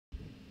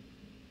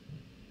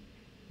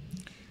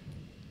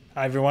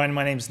Hi everyone,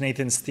 my name is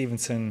Nathan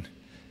Stevenson.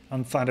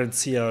 I'm founder and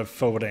CEO of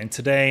ForwardLane.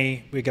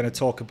 Today we're going to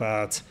talk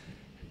about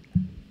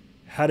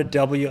how to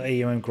double your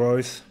AUM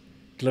growth,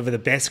 deliver the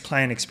best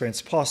client experience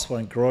possible,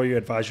 and grow your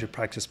advisory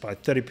practice by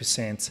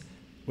 30%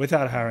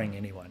 without hiring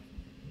anyone.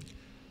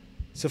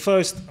 So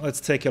first,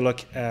 let's take a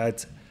look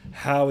at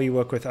how we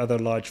work with other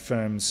large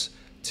firms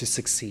to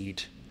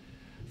succeed.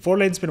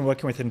 ForwardLane's been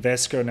working with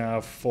Invesco now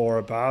for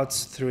about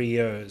 3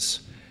 years.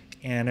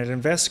 And at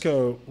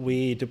Invesco,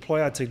 we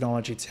deploy our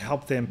technology to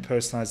help them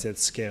personalize at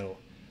scale.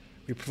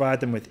 We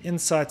provide them with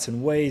insights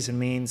and ways and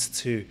means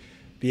to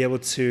be able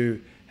to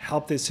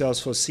help their sales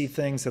force see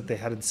things that they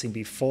hadn't seen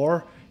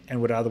before and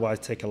would otherwise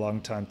take a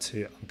long time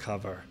to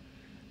uncover.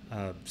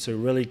 So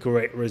really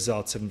great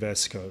results at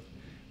Invesco.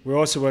 We're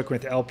also working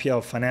with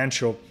LPL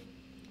Financial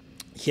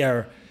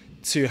here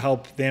to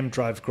help them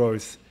drive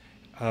growth.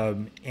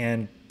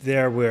 And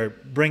there we're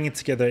bringing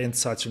together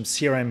insights from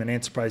CRM and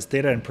enterprise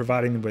data and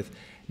providing them with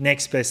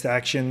next best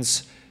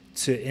actions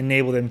to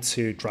enable them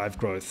to drive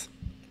growth.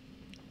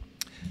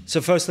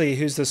 So firstly,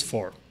 who's this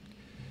for?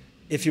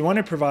 If you want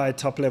to provide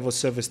top-level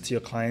service to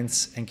your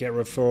clients and get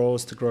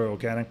referrals to grow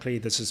organically,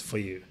 this is for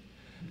you.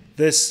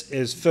 This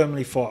is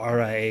firmly for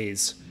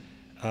RIAs.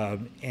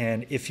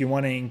 And if you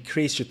want to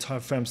increase your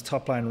firm's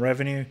top-line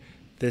revenue,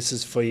 this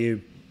is for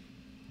you.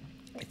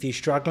 If you're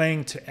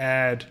struggling to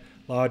add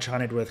large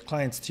high-net-worth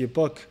clients to your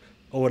book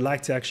or would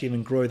like to actually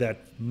even grow that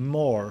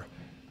more,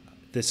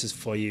 this is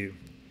for you.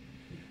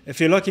 If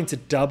you're looking to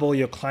double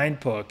your client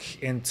book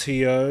in 2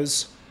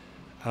 years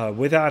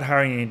without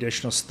hiring any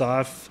additional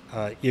staff,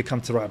 you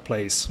come to the right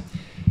place.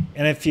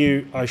 And if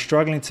you are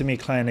struggling to meet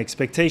client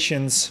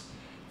expectations,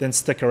 then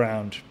stick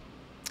around.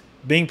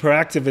 Being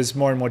proactive is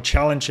more and more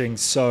challenging,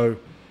 so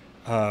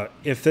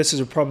if this is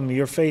a problem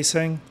you're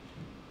facing,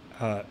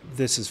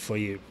 this is for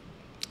you.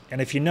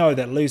 And if you know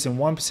that losing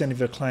 1% of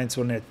your clients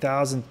will net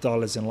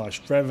 $1,000 in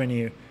lost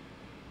revenue,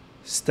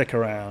 stick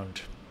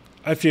around.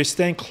 If you're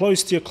staying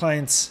close to your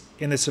clients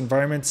in this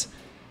environment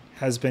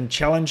has been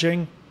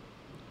challenging,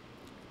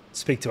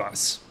 speak to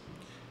us.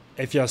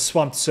 If you're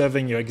swamped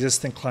serving your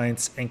existing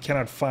clients and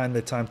cannot find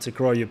the time to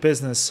grow your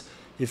business,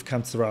 you've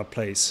come to the right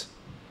place.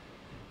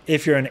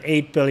 If you're an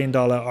 $8 billion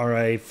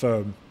RIA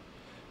firm,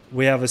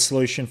 we have a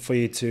solution for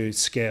you to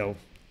scale.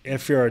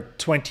 If you're a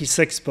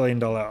 $26 billion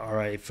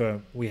RIA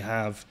firm, we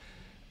have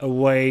a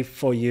way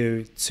for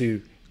you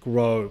to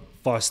grow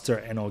faster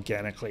and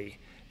organically.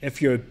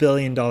 If you're a $1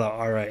 billion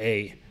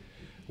RIA,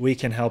 we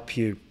can help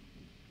you.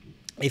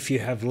 If you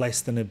have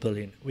less than $1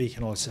 billion, we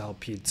can also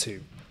help you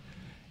too.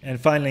 And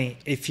finally,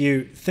 if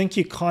you think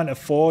you can't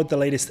afford the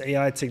latest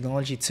AI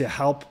technology to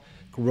help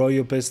grow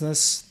your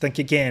business, think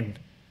again.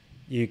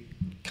 You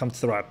come to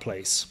the right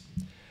place.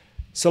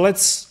 So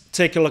let's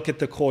take a look at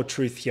the core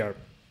truth here.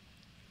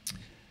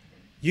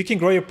 You can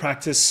grow your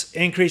practice,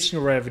 increase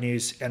your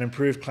revenues, and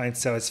improve client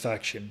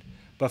satisfaction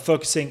by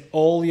focusing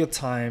all your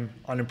time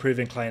on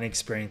improving client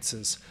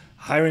experiences,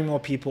 hiring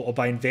more people, or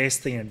by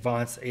investing in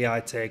advanced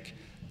AI tech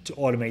to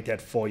automate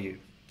that for you.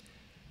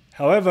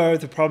 However,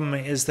 the problem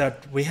is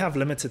that we have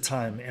limited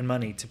time and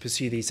money to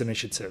pursue these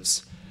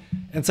initiatives.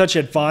 And such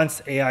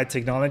advanced AI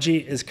technology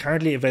is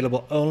currently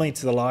available only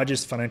to the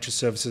largest financial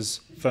services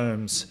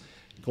firms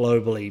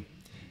globally.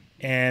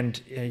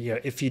 And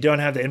if you don't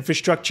have the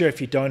infrastructure,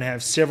 if you don't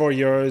have several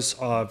years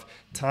of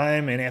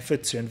time and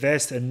effort to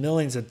invest in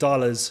millions of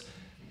dollars,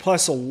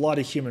 plus a lot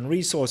of human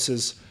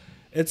resources,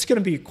 it's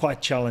going to be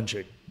quite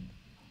challenging.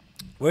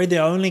 We're the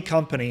only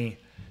company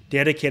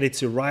dedicated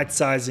to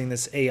right-sizing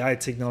this AI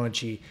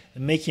technology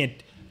and making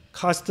it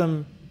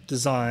custom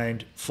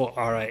designed for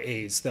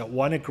RIAs that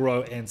want to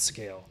grow and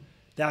scale.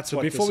 That's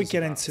what before we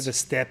get into the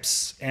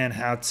steps and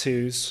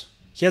how-tos,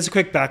 here's a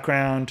quick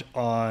background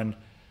on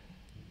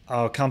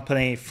our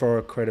company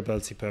for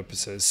credibility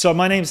purposes. So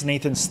my name is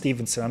Nathan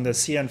Stevenson. I'm the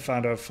CEO and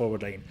founder of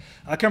ForwardLane.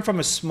 I come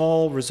from a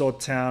small resort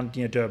town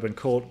near Durban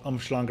called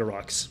Umhlanga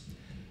Rocks.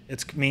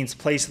 It means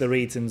place of the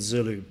reeds in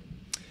Zulu.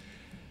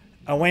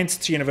 I went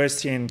to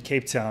university in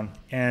Cape Town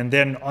and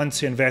then on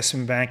to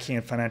investment banking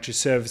and financial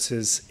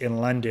services in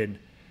London.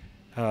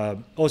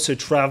 Also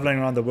traveling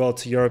around the world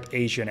to Europe,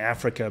 Asia, and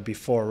Africa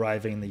before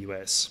arriving in the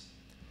US.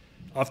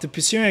 After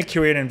pursuing a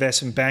career in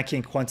investment banking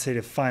and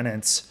quantitative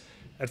finance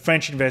at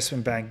French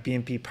investment bank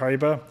BNP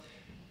Paribas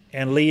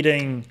and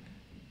leading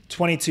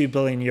 22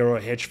 billion euro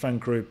hedge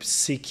fund group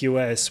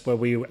CQS, where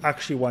we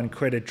actually won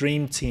Credit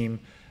Dream Team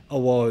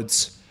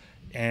awards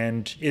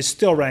and is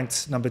still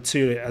ranked number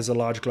 2 as a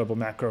large global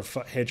macro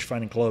hedge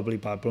fund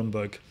globally by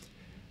Bloomberg.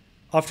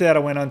 After that, I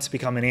went on to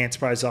become an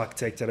enterprise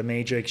architect at a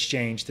major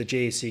exchange, the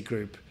JSE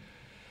Group,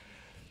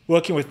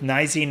 working with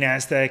NYSE,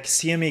 NASDAQ,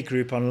 CME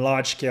Group on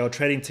large-scale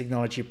trading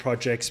technology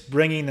projects,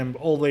 bringing them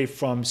all the way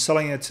from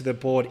selling it to the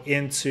board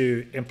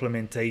into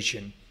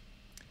implementation.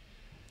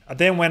 I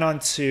then went on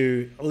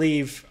to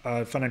leave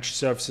financial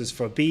services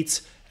for Beat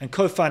and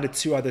co-founded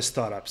 2 other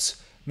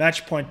startups,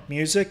 Matchpoint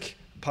Music,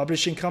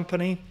 publishing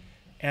company,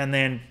 and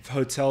then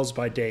Hotels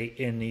by Day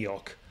in New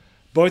York.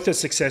 Both are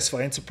successful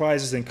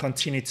enterprises and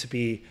continue to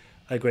be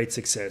a great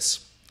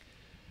success.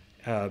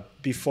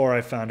 before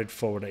I founded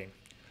ForwardLane.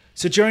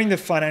 So during the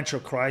financial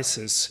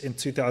crisis in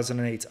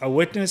 2008, I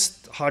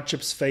witnessed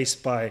hardships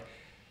faced by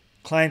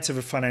clients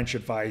of financial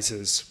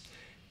advisors,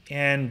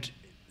 and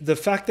the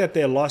fact that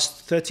they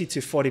lost 30 to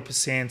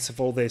 40%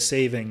 of all their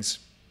savings.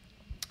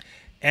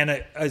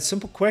 And a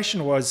simple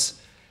question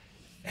was,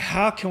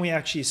 how can we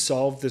actually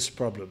solve this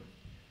problem?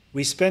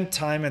 We spent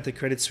time at the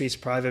Credit Suisse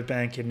private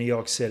bank in New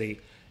York City,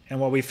 and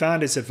what we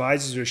found is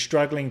advisors were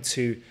struggling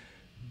to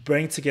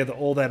bring together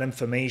all that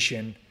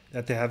information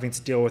that they're having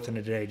to deal with on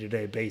a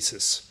day-to-day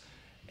basis.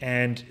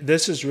 And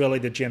this is really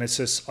the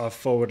genesis of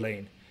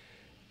ForwardLane.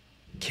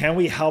 Can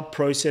we help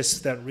process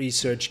that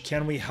research?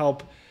 Can we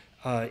help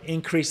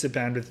increase the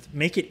bandwidth,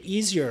 make it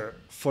easier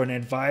for an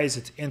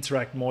advisor to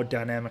interact more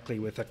dynamically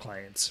with their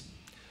clients?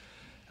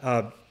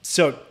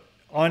 So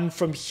on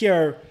from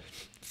here,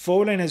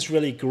 ForwardLane has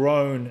really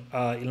grown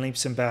in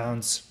leaps and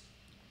bounds.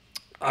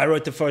 I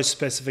wrote the first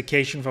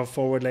specification for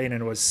ForwardLane,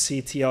 and it was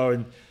CTO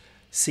and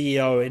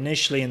CEO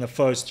initially in the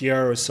first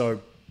year or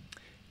so.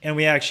 And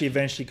we actually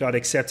eventually got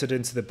accepted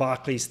into the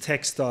Barclays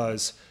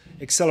Techstars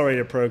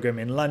Accelerator program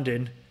in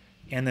London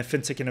and the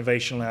FinTech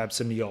Innovation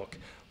Labs in New York.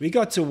 We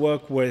got to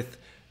work with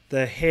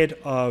the head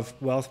of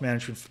wealth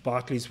management for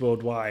Barclays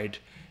Worldwide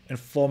in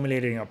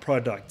formulating our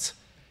product.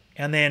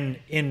 And then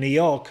in New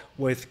York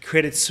with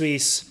Credit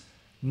Suisse,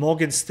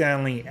 Morgan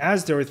Stanley,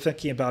 as they were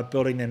thinking about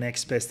building their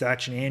next best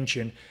action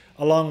engine,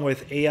 along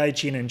with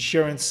AIG and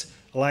Insurance,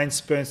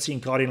 AllianceBernstein,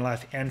 Guardian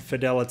Life, and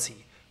Fidelity.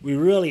 We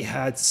really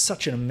had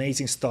such an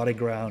amazing starting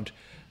ground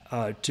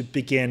to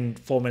begin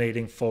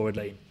formulating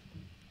ForwardLane.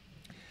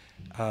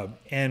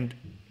 And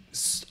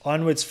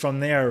onwards from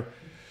there,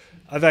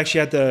 I've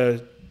actually had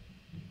the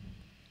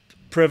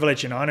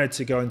privilege and honor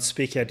to go and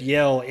speak at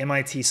Yale,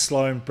 MIT,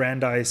 Sloan,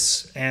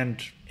 Brandeis,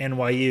 and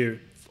NYU,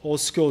 all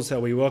schools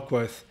that we work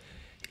with.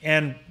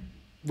 And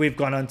we've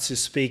gone on to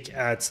speak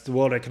at the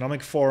World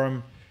Economic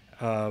Forum,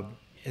 a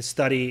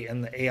study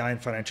in the AI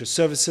and financial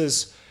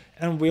services.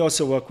 And we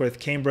also work with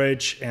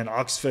Cambridge and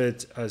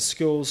Oxford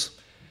schools.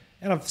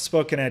 And I've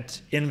spoken at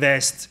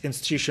Invest,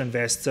 Institutional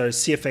Investor,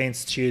 CFA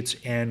Institute,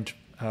 and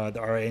the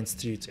RA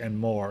Institute, and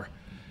more.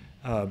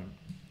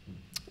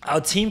 Our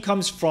team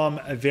comes from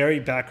a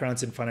varied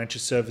backgrounds in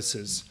financial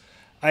services.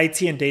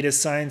 IT and data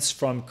science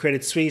from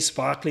Credit Suisse,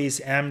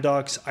 Barclays,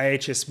 Amdocs,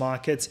 IHS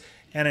Markets,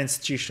 and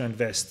Institutional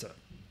Investor.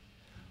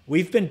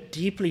 We've been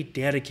deeply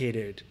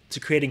dedicated to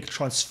creating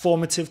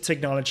transformative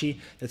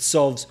technology that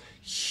solves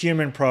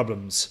human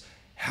problems,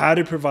 how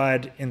to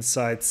provide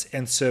insights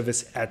and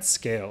service at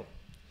scale.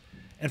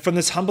 And from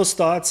this humble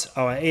start,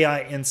 our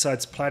AI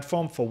Insights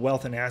platform for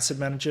wealth and asset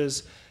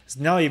managers is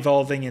now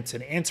evolving into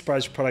an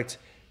enterprise product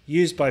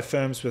used by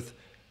firms with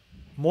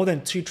more than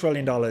 $2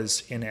 trillion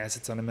in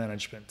assets under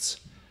management.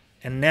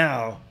 And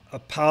now a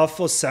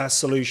powerful SaaS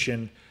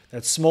solution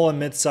that small and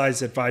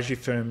mid-sized advisory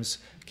firms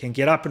can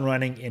get up and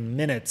running in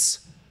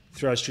minutes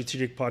through our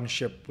strategic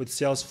partnership with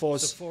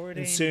Salesforce,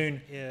 and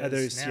soon other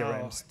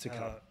CRMs to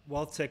come.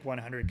 Wealth Tech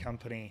 100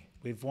 company.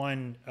 We've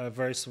won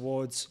various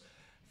awards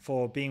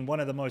for being one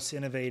of the most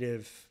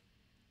innovative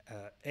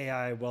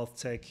AI wealth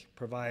tech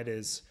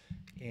providers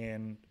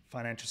in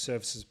financial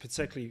services,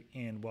 particularly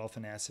in wealth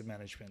and asset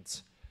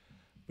management.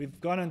 We've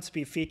gone on to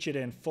be featured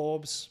in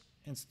Forbes,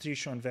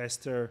 Institutional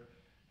Investor,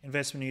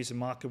 Investment News,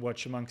 and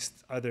MarketWatch,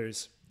 amongst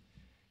others.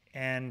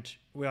 And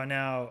we are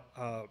now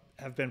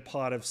have been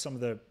part of some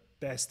of the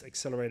best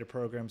accelerator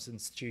programs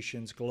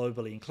institutions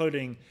globally,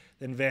 including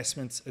the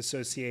Investments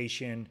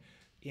Association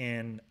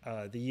in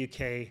the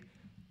UK.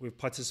 We've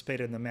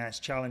participated in the Mass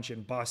Challenge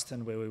in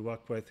Boston, where we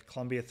work with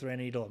Columbia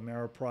Threadneedle,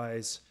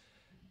 Ameriprise,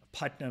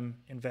 Putnam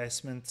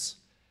Investments,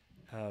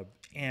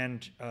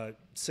 and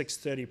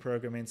 630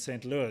 program in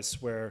St. Louis,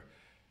 where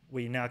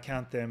we now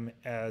count them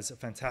as a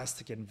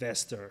fantastic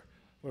investor,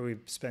 where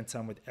we've spent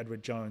time with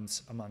Edward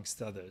Jones,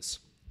 amongst others.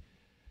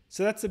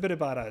 So that's a bit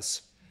about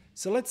us.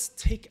 So let's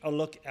take a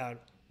look at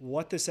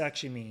what this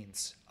actually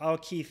means, our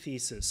key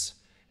thesis.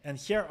 And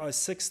here are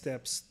 6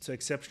 steps to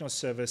exceptional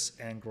service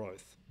and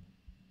growth.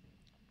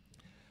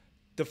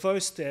 The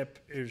first step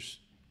is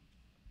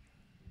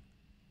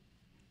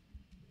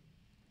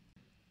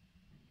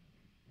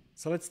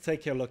so let's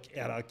take a look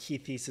at our key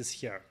thesis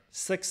here.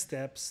 6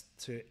 steps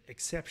to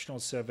exceptional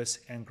service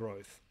and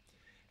growth.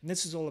 And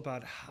this is all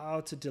about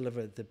how to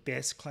deliver the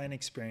best client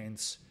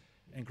experience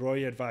and grow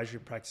your advisory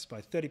practice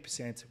by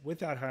 30%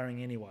 without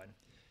hiring anyone.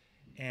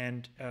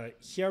 And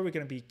here we're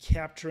going to be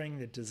capturing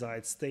the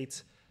desired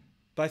state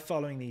by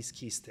following these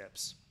key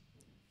steps.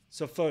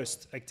 So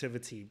first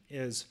activity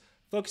is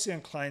focusing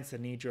on clients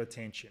that need your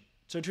attention.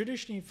 So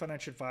traditionally,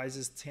 financial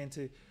advisors tend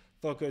to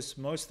focus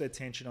most of their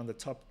attention on the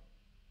top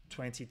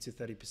 20 to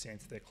 30%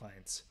 of their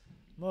clients,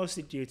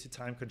 mostly due to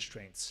time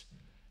constraints.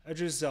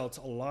 As a result,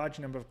 a large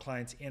number of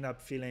clients end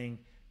up feeling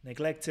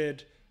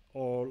neglected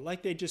or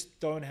like they just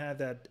don't have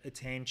that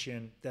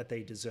attention that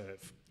they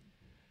deserve.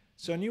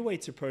 So a new way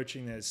to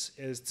approaching this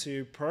is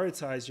to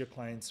prioritize your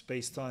clients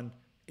based on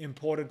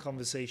important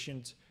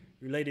conversations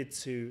related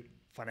to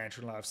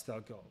financial and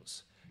lifestyle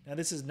goals. Now,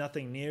 this is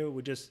nothing new.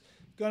 We're just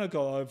going to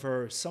go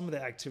over some of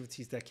the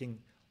activities that can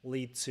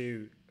lead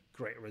to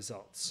great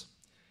results.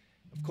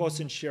 Of course,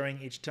 ensuring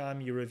each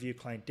time you review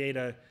client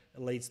data,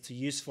 it leads to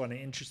useful and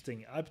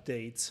interesting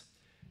updates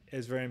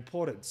is very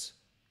important.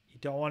 You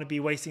don't want to be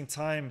wasting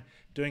time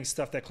doing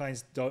stuff that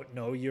clients don't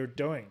know you're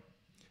doing.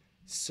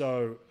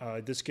 So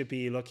this could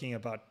be looking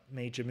about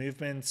major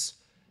movements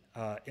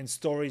and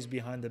stories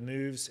behind the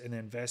moves and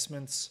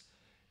investments.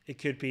 It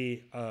could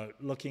be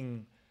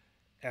looking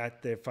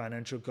at their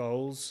financial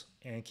goals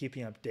and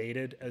keeping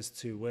updated as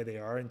to where they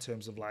are in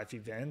terms of life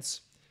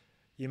events.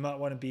 You might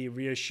want to be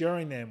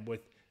reassuring them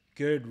with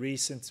good,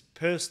 recent,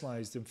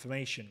 personalized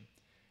information.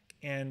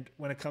 And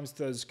when it comes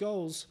to those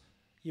goals,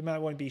 you might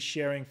want to be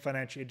sharing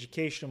financial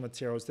educational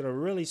materials that are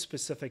really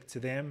specific to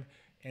them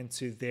and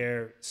to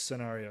their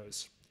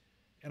scenarios.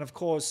 And of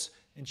course,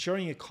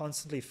 ensuring you're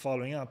constantly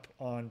following up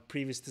on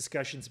previous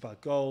discussions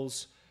about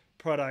goals,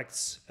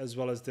 products, as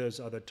well as those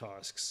other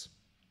tasks.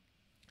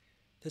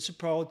 This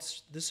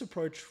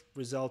approach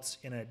results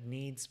in a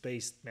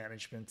needs-based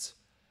management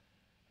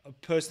of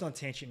personal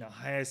attention and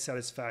higher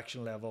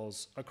satisfaction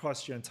levels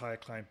across your entire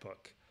client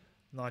book,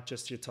 not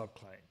just your top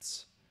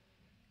clients.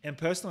 And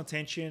personal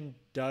attention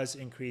does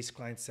increase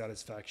client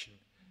satisfaction.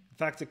 In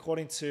fact,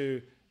 according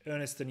to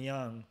Ernst &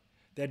 Young,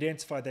 they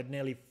identified that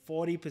nearly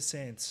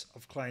 40%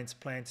 of clients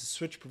plan to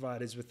switch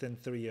providers within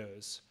 3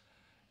 years.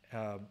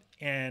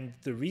 And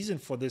the reason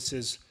for this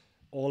is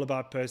all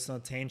about personal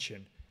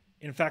attention.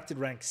 In fact, it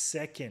ranks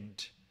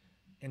second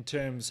in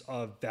terms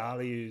of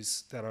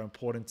values that are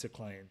important to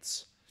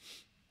clients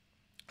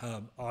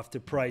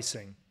after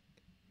pricing.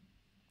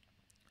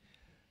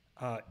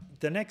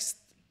 The next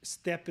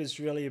step is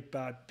really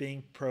about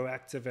being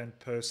proactive and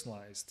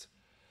personalized.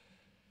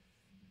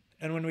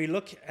 And when we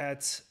look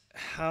at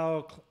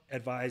how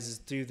advisors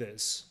do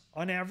this,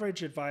 on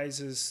average,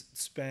 advisors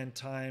spend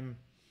time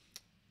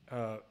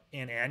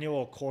in annual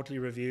or quarterly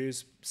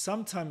reviews,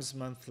 sometimes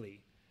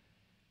monthly.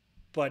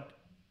 But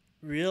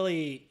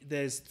really,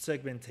 there's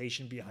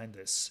segmentation behind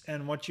this.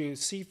 And what you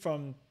see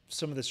from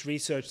some of this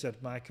research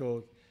that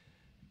Michael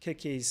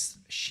Kicky's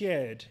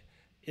shared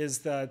is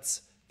that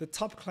the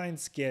top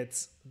clients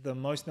get the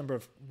most number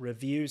of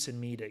reviews and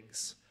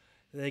meetings.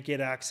 They get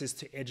access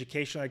to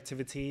educational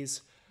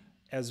activities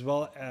as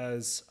well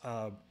as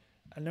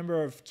a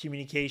number of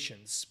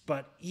communications.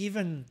 But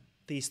even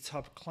these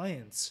top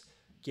clients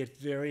get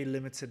very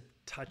limited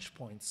touch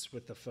points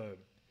with the firm.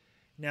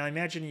 Now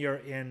imagine you're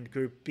in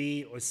group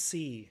B or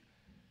C.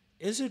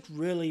 Is it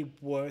really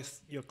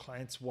worth your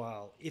client's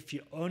while if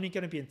you're only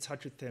going to be in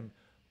touch with them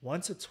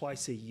once or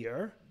twice a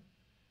year?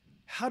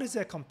 How does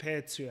that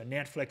compare to a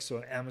Netflix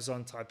or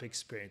Amazon type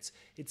experience?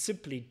 It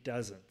simply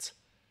doesn't.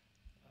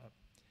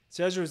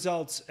 So as a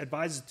result,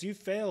 advisors do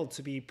fail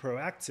to be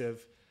proactive,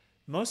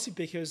 mostly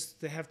because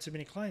they have too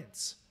many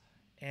clients.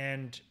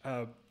 And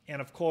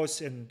of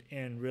course,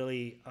 in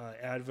really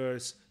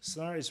adverse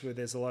scenarios where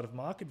there's a lot of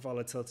market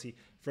volatility,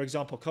 for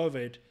example,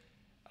 COVID,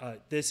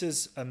 this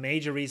is a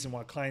major reason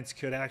why clients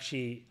could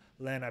actually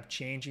land up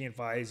changing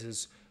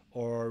advisors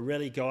or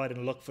really go out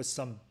and look for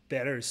some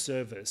better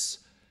service.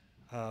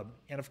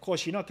 And of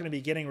course, you're not going to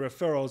be getting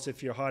referrals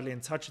if you're hardly in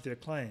touch with your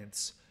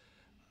clients.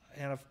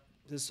 And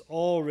this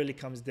all really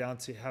comes down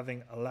to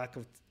having a lack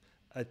of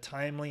a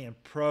timely and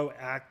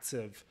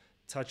proactive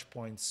touch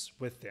points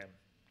with them.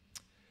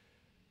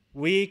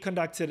 We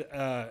conducted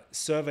a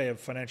survey of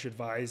financial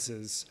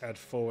advisors at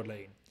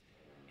ForwardLane.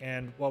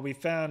 And what we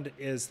found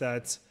is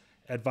that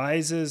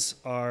advisors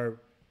are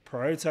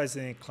prioritizing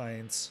their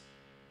clients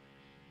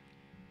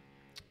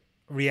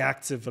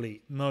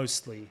reactively,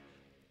 mostly.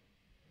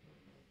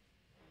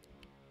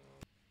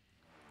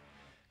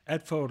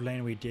 At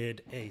ForwardLane, we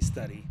did a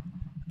study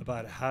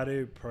about how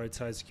to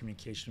prioritize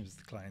communication with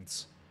the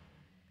clients.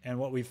 And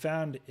what we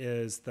found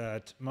is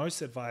that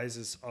most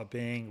advisors are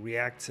being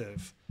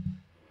reactive,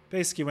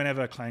 basically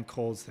whenever a client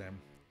calls them.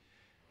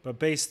 But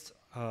based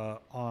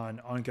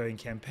on ongoing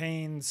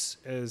campaigns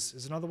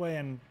is another way,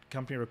 and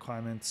company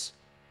requirements,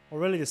 or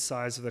really the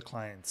size of the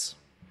clients.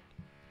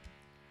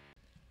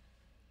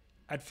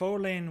 At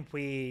ForwardLane,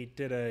 we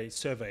did a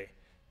survey,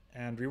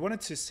 and we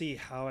wanted to see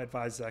how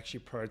advisors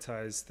actually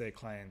prioritize their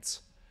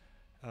clients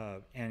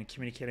and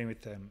communicating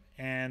with them.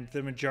 And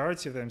the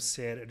majority of them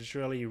said it is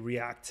really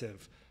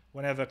reactive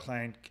whenever a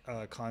client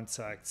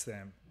contacts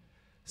them.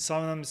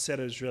 Some of them said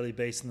it was really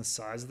based on the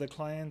size of the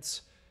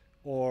clients,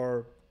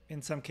 or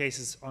in some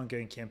cases,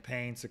 ongoing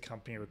campaigns or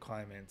company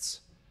requirements.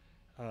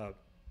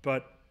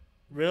 But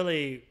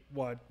really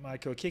what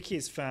Michael Kiki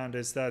has found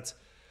is that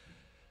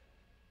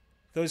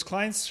those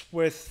clients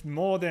with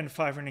more than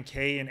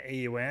 500K in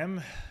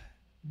AUM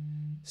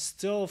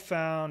still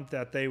found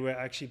that they were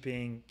actually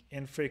being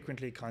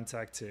infrequently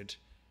contacted.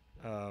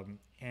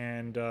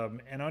 And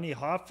only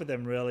half of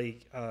them really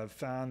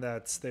found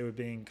that they were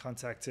being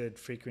contacted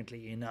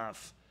frequently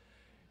enough.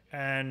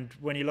 And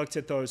when you looked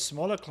at those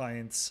smaller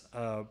clients,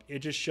 it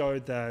just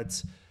showed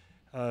that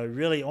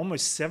really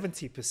almost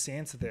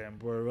 70% of them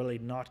were really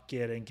not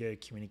getting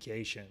good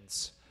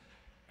communications.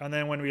 And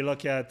then when we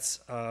look at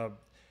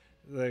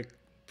the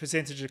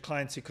percentage of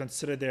clients who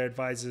consider their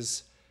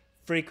advisors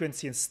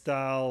frequency and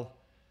style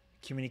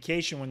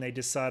communication when they're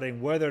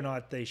deciding whether or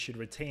not they should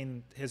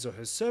retain his or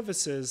her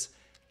services,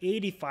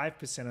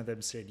 85% of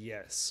them said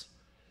yes.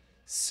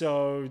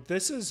 So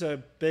this is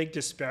a big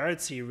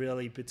disparity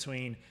really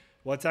between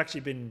what's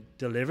actually been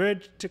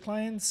delivered to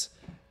clients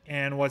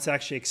and what's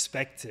actually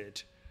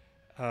expected.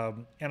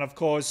 And of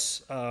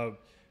course,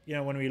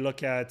 when we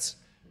look at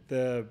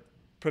the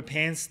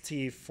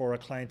propensity for a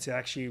client to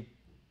actually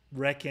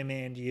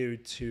recommend you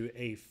to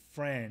a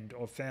friend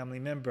or family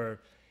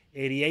member,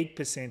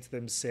 88% of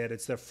them said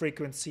it's the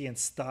frequency and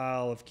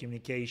style of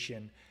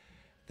communication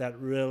that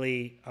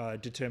really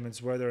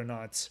determines whether or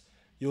not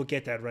you'll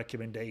get that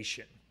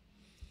recommendation.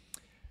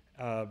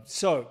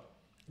 So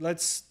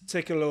let's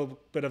take a little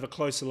bit of a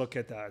closer look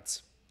at that.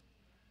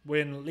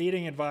 When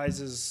leading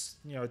advisors,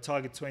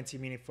 target 20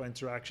 meaningful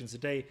interactions a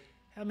day,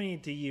 how many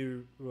do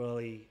you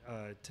really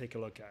take a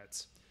look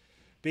at?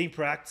 Being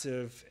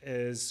proactive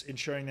is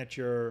ensuring that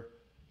you're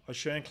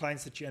showing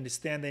clients that you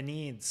understand their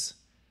needs,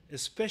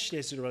 especially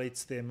as it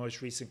relates to their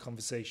most recent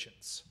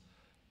conversations.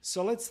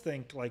 So let's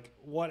think,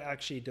 what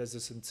actually does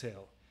this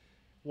entail?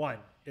 One,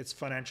 it's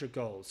financial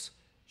goals.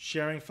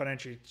 Sharing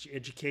financial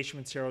education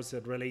materials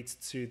that relates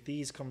to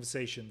these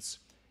conversations.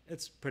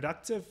 It's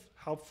productive,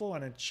 helpful,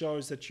 and it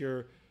shows that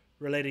you're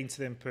relating to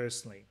them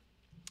personally.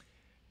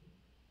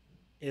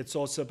 It's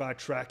also about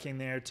tracking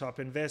their top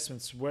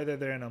investments, whether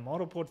they're in a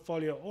model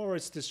portfolio or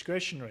it's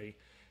discretionary.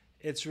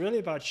 It's really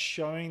about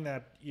showing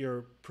that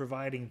you're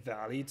providing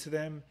value to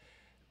them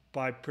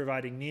by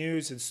providing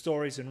news and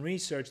stories and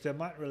research that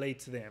might relate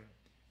to them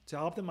to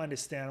help them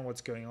understand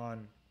what's going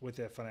on with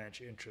their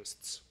financial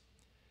interests.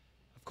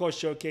 Of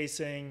course,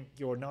 showcasing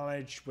your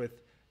knowledge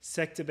with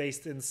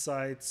sector-based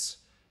insights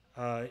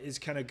is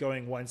kind of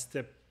going one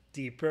step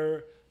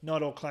deeper.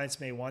 Not all clients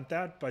may want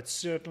that, but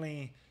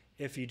certainly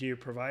if you do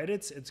provide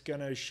it, it's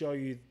going to show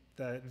you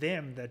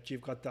that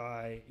you've got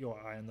your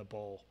eye on the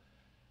ball.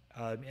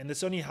 And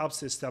this only helps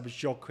to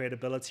establish your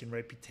credibility and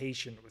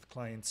reputation with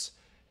clients,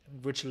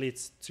 which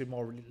leads to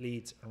more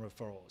leads and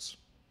referrals.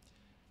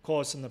 Of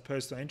course, on the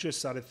personal interest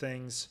side of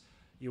things,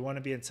 you want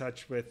to be in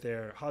touch with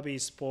their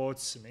hobbies,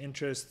 sports, and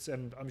interests,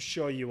 and I'm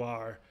sure you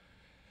are,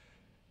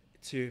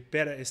 to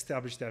better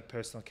establish that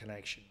personal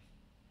connection.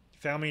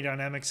 Family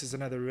dynamics is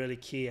another really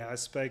key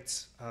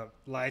aspect.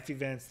 Life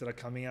events that are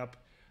coming up.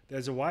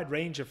 There's a wide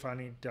range of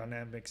family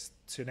dynamics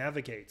to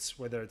navigate,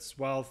 whether it's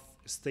wealth,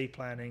 estate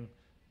planning,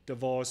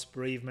 divorce,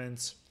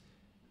 bereavement,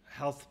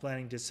 health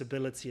planning,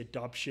 disability,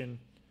 adoption.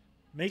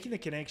 Making the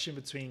connection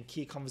between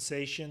key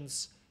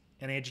conversations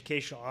and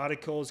educational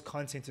articles,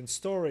 content, and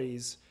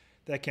stories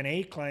that can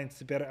aid clients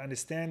to better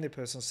understand their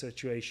personal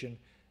situation,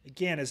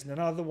 again, is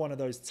another one of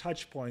those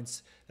touch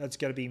points that's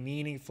going to be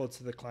meaningful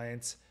to the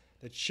clients,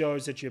 that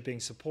shows that you're being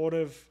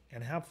supportive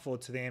and helpful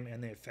to them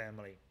and their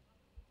family.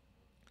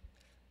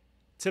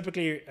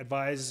 Typically,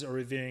 advisors are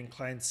reviewing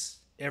clients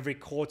every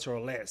quarter or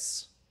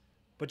less,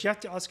 but you have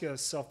to ask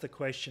yourself the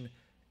question,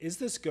 is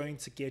this going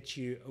to get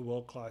you a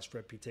world-class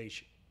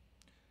reputation?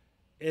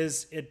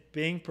 Is it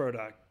being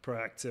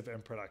proactive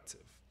and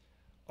productive?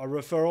 Are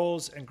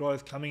referrals and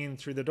growth coming in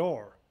through the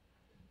door?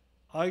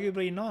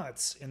 Arguably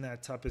not in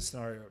that type of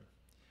scenario.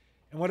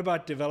 And what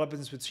about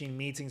developments between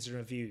meetings and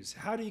reviews?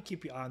 How do you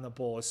keep your eye on the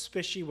ball,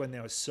 especially when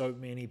there are so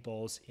many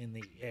balls in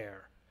the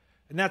air?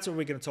 And that's what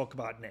we're going to talk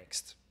about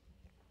next.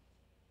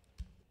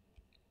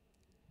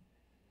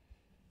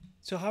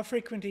 So how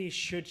frequently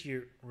should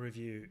you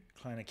review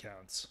client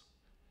accounts?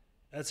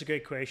 That's a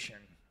great question.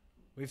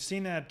 We've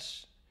seen that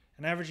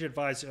an average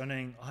advisor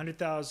earning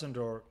 $100,000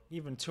 or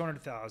even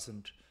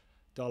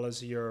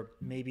 $200,000 a year,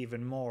 maybe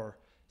even more,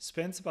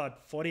 spends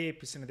about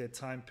 48% of their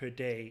time per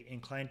day in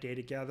client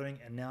data gathering,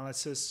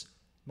 analysis,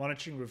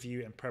 monitoring,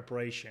 review, and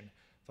preparation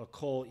for a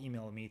call,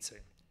 email, or meeting.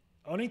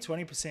 Only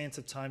 20%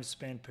 of time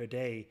spent per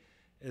day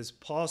is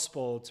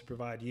possible to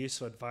provide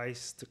useful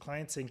advice to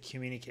clients and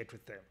communicate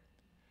with them.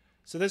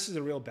 So this is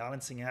a real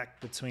balancing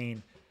act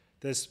between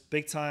this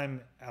big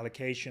time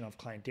allocation of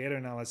client data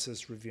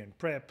analysis, review, and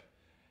prep,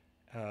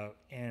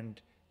 and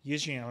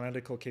using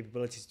analytical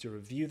capabilities to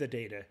review the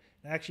data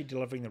and actually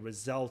delivering the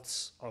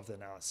results of the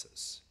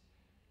analysis.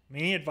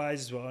 Many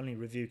advisors will only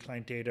review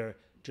client data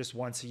just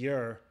once a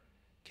year.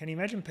 Can you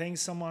imagine paying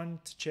someone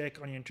to check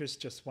on your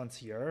interest just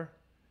once a year?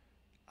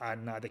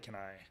 Neither can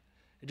I.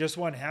 It just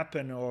won't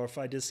happen, or if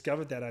I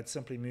discovered that, I'd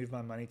simply move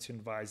my money to an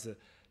advisor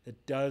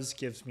that does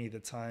gives me the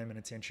time and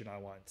attention I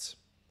want.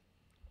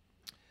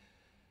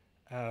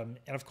 And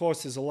of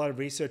course, there's a lot of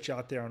research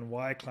out there on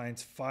why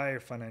clients fire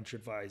financial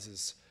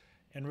advisors.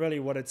 And really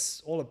what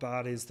it's all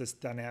about is this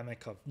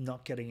dynamic of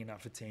not getting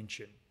enough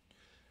attention.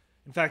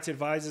 In fact,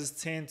 advisors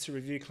tend to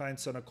review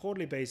clients on a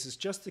quarterly basis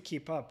just to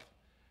keep up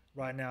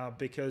right now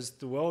because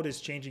the world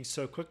is changing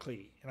so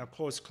quickly. And of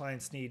course,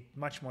 clients need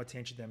much more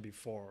attention than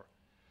before.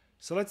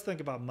 So let's think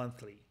about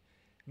monthly.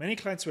 Many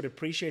clients would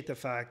appreciate the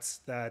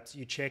fact that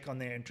you check on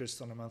their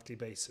interests on a monthly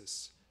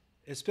basis,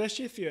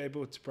 especially if you're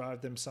able to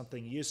provide them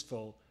something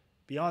useful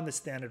beyond the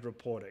standard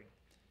reporting.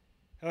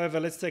 However,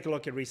 let's take a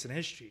look at recent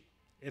history.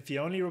 If you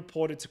only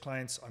reported to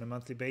clients on a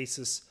monthly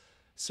basis,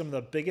 some of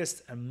the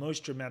biggest and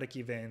most dramatic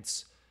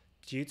events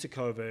due to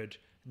COVID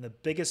and the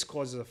biggest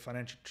causes of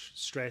financial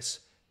stress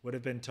would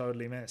have been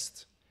totally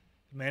missed.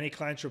 Many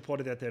clients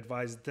reported that their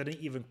advisors didn't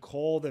even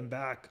call them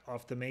back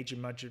after major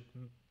budget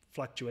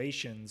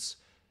fluctuations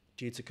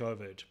due to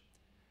COVID.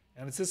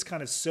 And it's this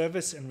kind of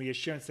service and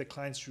reassurance that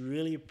clients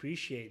really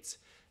appreciate.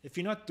 If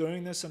you're not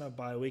doing this on a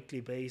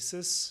bi-weekly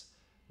basis,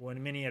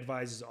 when many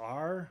advisors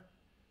are,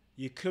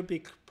 you could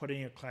be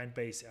putting your client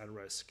base at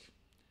risk.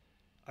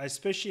 I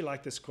especially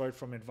like this quote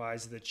from an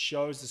advisor that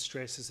shows the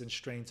stresses and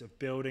strains of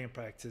building a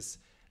practice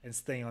and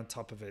staying on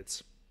top of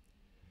it.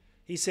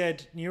 He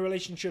said, new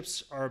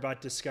relationships are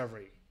about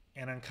discovery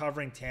and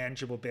uncovering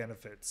tangible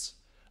benefits.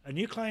 A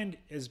new client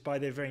is by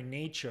their very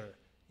nature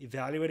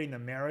evaluating the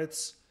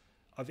merits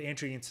of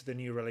entering into the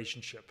new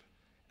relationship.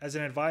 As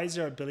an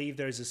advisor, I believe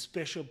there is a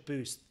special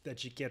boost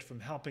that you get from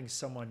helping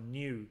someone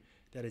new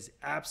that is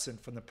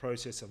absent from the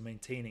process of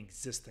maintaining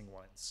existing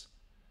ones.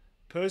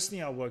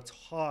 Personally, I worked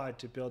hard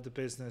to build the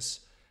business,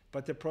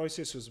 but the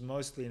process was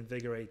mostly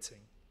invigorating.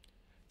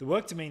 The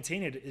work to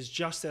maintain it is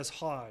just as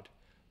hard,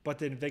 but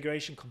the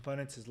invigoration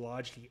component is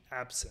largely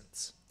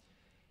absent.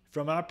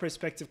 From our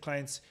prospective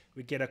clients,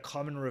 we get a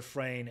common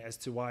refrain as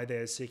to why they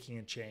are seeking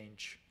a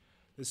change.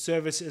 The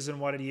service isn't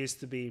what it used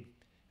to be,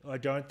 or I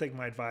don't think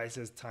my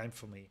advisor has time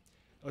for me,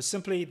 or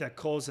simply that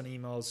calls and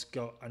emails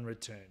go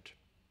unreturned.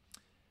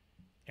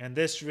 And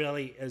this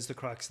really is the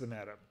crux of the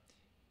matter.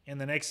 In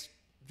the next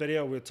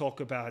video, we'll talk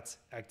about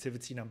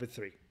activity number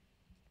 3.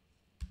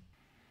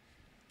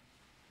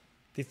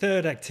 The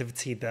third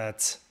activity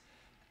that,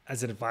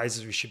 as an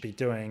advisor, we should be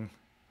doing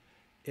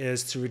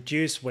is to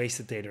reduce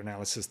wasted data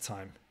analysis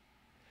time.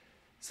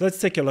 So let's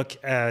take a look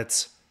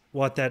at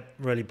what that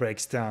really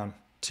breaks down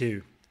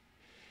to.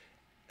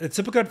 A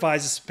typical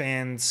advisor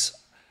spends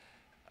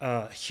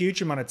a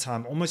huge amount of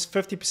time, almost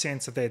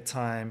 50% of their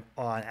time,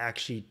 on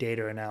actually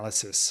data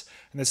analysis.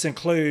 And this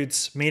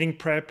includes meeting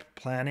prep,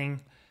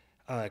 planning,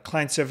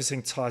 client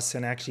servicing tasks,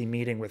 and actually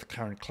meeting with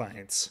current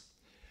clients.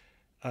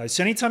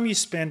 So anytime you're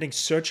spending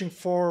searching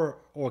for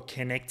or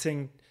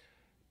connecting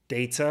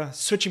data,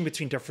 switching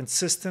between different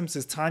systems,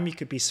 is time you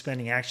could be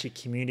spending actually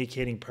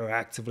communicating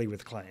proactively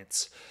with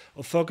clients,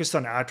 or focused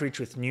on outreach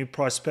with new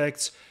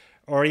prospects,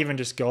 or even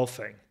just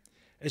golfing.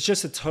 It's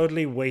just a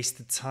totally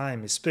wasted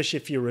time, especially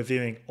if you're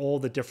reviewing all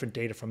the different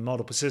data from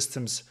multiple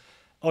systems,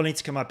 only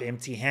to come up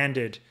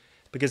empty-handed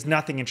because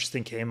nothing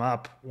interesting came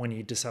up when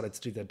you decided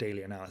to do the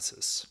daily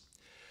analysis.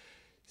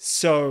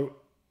 So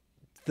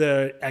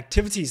the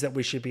activities that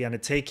we should be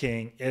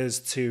undertaking is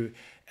to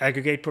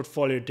aggregate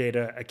portfolio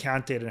data,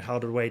 account data, and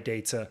held away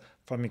data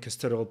from your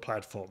custodial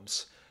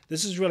platforms.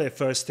 This is really a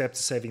first step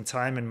to saving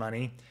time and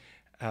money,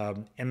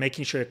 and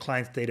making sure your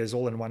client's data is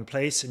all in one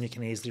place and you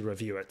can easily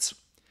review it.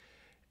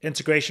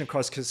 Integration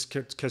across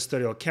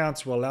custodial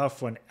accounts will allow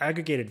for an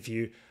aggregated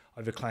view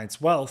of your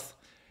client's wealth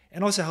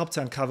and also help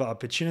to uncover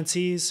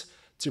opportunities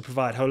to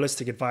provide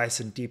holistic advice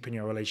and deepen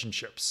your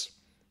relationships.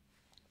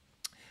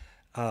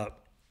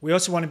 We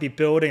also want to be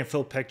building a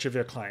full picture of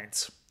your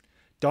clients.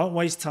 Don't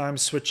waste time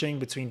switching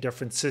between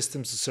different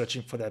systems or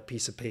searching for that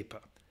piece of paper.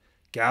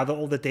 Gather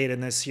all the data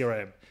in their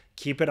CRM.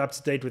 Keep it up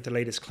to date with the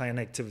latest client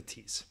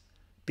activities.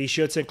 Be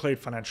sure to include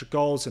financial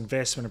goals,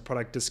 investment and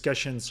product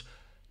discussions,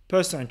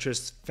 personal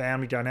interests,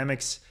 family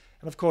dynamics,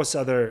 and of course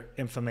other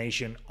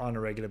information on a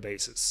regular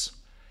basis.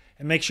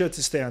 And make sure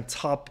to stay on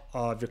top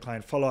of your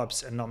client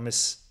follow-ups and not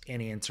miss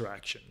any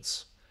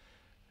interactions.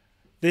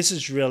 This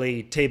is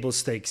really table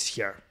stakes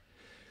here.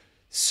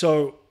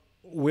 So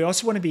we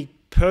also want to be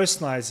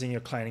personalizing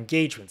your client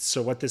engagements.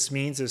 So what this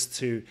means is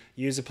to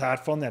use a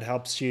platform that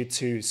helps you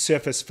to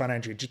surface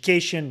financial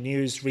education,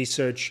 news,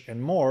 research,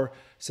 and more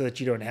so that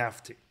you don't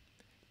have to.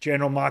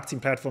 General marketing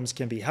platforms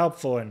can be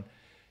helpful in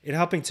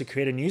helping to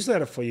create a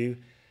newsletter for you,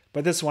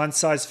 but this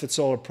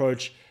one-size-fits-all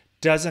approach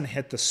doesn't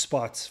hit the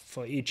spot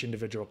for each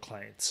individual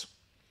client.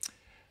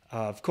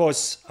 Of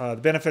course, the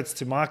benefits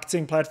to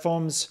marketing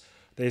platforms,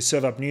 they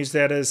serve up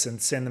newsletters and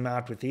send them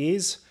out with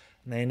ease,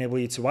 and they enable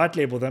you to white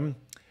label them.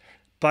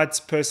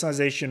 But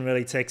personalization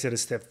really takes it a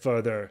step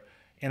further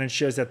and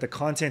ensures that the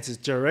content is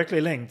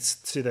directly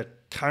linked to the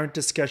current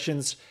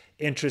discussions,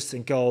 interests,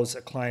 and goals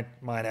a client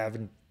might have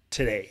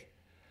today.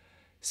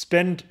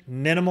 Spend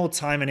minimal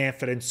time and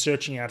effort in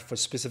searching out for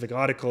specific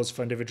articles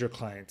for individual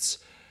clients.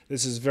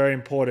 This is very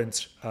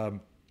important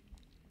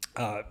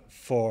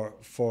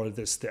for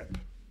this step.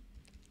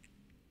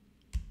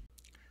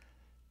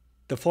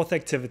 The fourth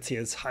activity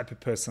is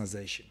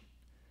hyper-personalization.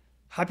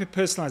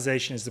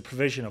 Hyper-personalization is the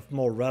provision of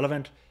more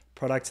relevant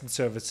products and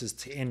services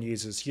to end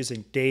users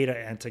using data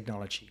and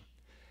technology.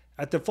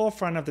 At the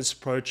forefront of this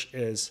approach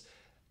is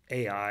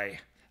AI,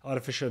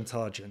 artificial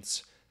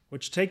intelligence,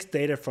 which takes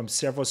data from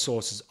several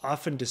sources,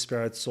 often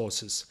disparate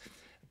sources,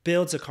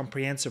 builds a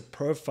comprehensive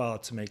profile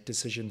to make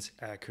decisions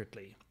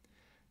accurately.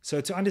 So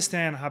to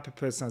understand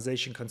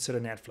hyper-personalization, consider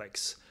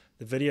Netflix,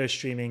 the video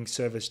streaming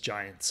service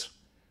giant.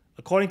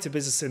 According to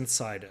Business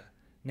Insider,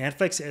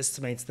 Netflix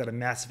estimates that a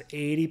massive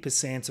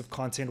 80% of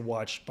content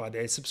watched by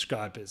their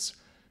subscribers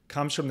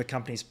comes from the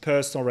company's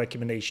personal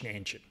recommendation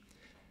engine.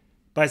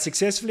 By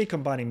successfully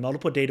combining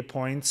multiple data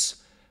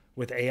points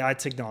with AI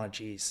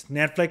technologies,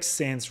 Netflix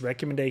sends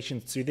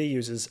recommendations to their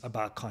users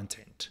about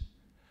content.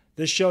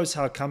 This shows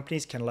how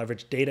companies can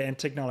leverage data and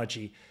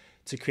technology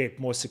to create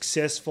more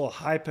successful,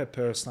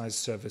 hyper-personalized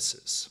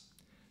services.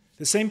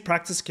 The same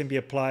practice can be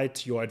applied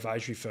to your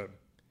advisory firm.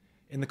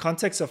 In the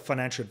context of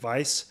financial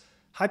advice,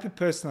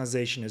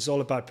 hyper-personalization is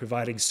all about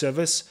providing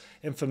service,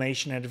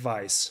 information, and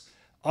advice,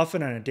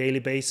 often on a daily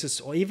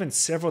basis or even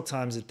several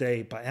times a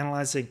day, by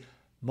analyzing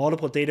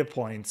multiple data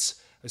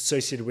points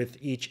associated with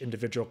each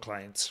individual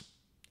client.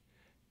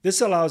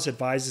 This allows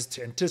advisors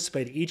to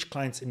anticipate each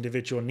client's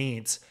individual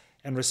needs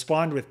and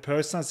respond with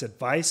personalized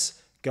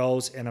advice,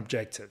 goals, and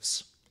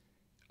objectives.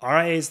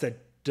 RIAs that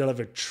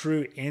deliver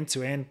true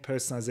end-to-end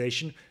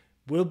personalization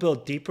will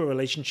build deeper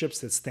relationships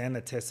that stand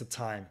the test of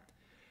time,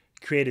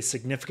 create a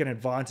significant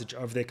advantage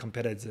over their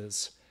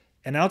competitors,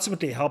 and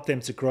ultimately help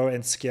them to grow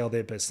and scale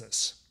their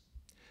business.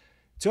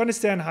 To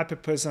understand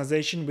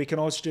hyper-personalization, we can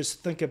also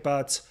just think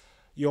about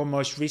your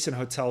most recent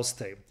hotel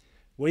stay.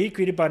 Were you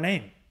greeted by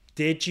name?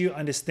 Did they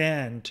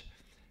understand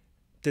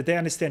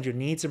your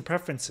needs and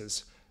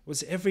preferences?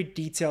 Was every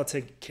detail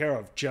taken care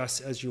of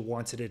just as you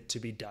wanted it to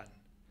be done?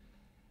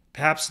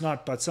 Perhaps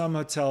not, but some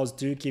hotels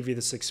do give you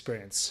this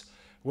experience.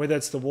 Whether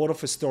it's the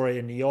Waldorf Astoria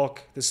in New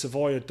York, the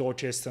Savoy or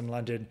Dorchester in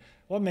London,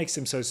 what makes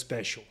them so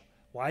special?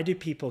 Why do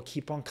people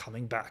keep on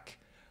coming back?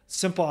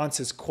 Simple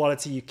answer is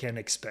quality you can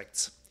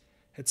expect.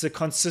 It's a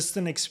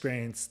consistent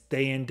experience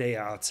day in, day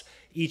out.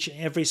 Each and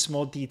every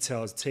small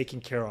detail is taken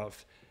care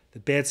of. The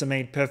beds are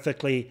made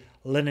perfectly,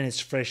 linen is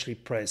freshly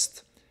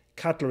pressed,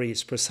 cutlery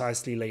is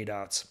precisely laid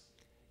out.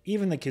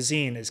 Even the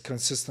cuisine is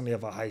consistently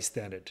of a high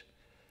standard.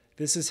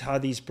 This is how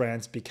these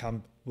brands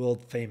become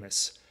world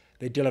famous.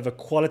 They deliver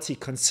quality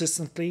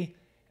consistently,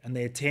 and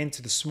they attend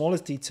to the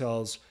smallest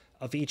details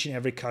of each and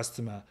every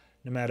customer,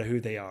 no matter who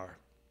they are.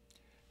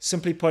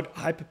 Simply put,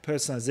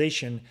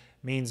 hyper-personalization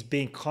means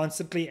being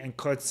constantly and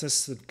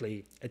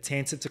consistently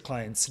attentive to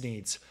clients'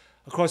 needs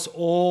across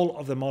all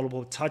of the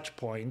multiple touch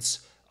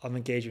points of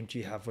engagement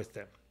you have with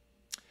them.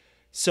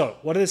 So,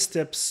 what are the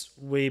steps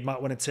we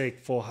might want to take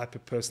for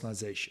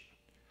hyper-personalization?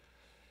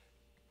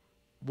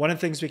 One of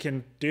the things we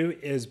can do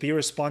is be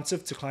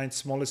responsive to clients'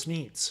 smallest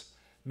needs.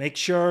 Make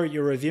sure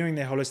you're reviewing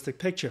their holistic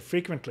picture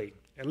frequently,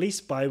 at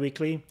least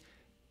bi-weekly,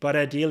 but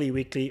ideally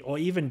weekly or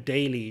even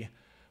daily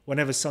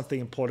whenever something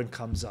important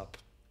comes up.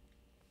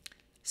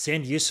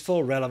 Send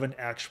useful, relevant,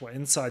 actual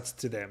insights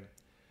to them.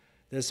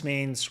 This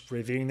means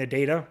reviewing their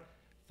data,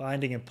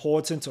 finding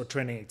important or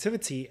trending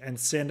activity, and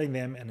sending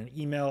them an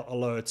email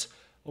alert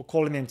or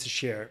calling them to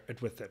share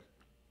it with them.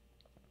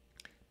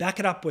 Back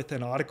it up with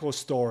an article,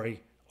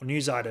 story, or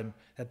news item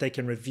that they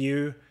can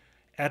review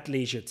at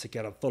leisure to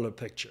get a fuller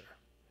picture.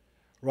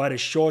 Write a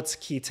short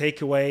key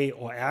takeaway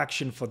or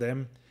action for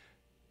them,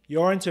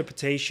 your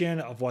interpretation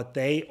of what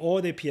they or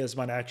their peers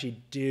might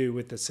actually do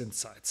with this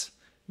insights.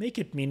 Make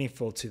it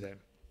meaningful to them.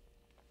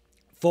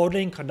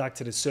 ForwardLane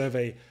conducted a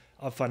survey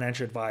of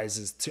financial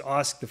advisors to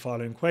ask the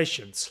following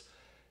questions.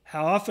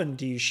 How often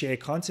do you share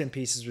content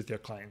pieces with your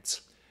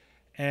clients?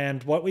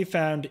 And what we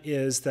found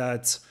is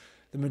that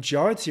the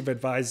majority of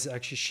advisors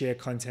actually share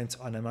content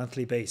on a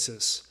monthly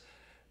basis.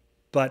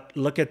 But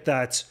look at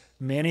that,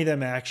 many of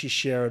them actually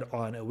share it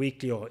on a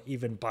weekly or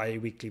even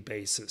bi-weekly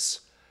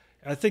basis.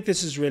 I think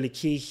this is really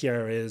key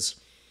here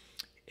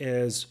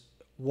is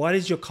what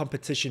is your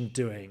competition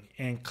doing?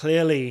 And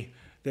clearly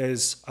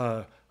there's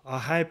a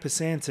high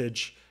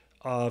percentage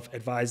of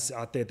advisors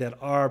out there that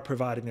are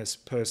providing this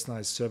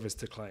personalized service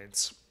to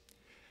clients.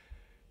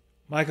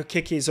 Michael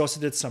Kickies also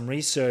did some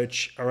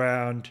research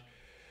around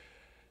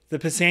the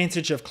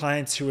percentage of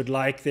clients who would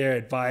like their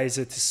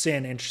advisor to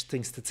send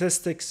interesting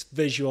statistics,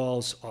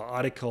 visuals, or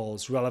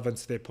articles relevant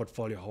to their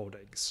portfolio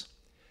holdings.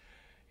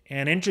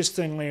 And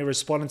interestingly,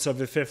 respondents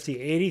over 50,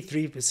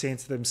 83%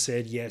 of them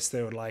said yes,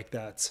 they would like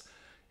that.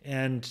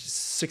 And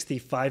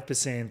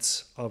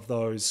 65% of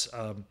those,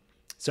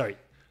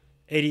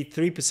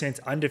 83%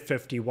 under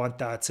 50 want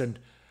that, and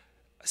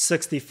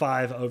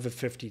 65 over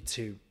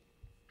 52.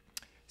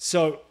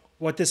 So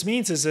what this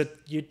means is that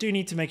you do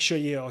need to make sure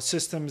your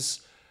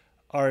systems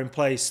are in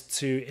place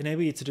to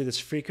enable you to do this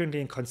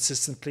frequently and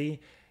consistently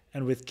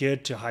and with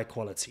good to high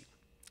quality.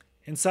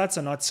 Insights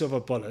are not silver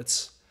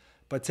bullets,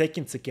 but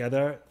taken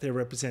together, they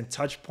represent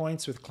touch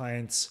points with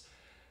clients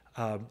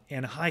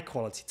and high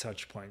quality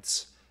touch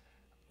points.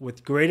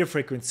 With greater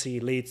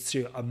frequency leads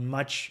to a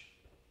much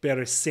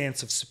better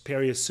sense of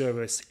superior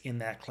service in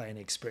that client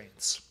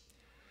experience.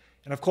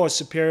 And of course,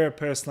 superior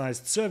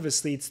personalized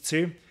service leads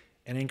to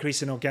an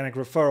increase in organic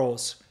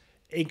referrals,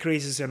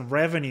 increases in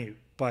revenue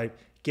by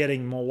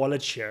getting more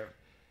wallet share,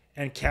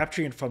 and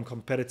capturing it from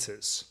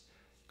competitors.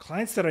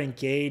 Clients that are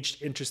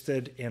engaged,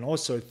 interested, and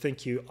also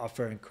think you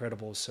offer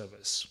incredible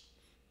service.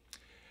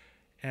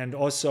 And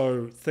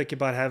also think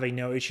about having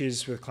no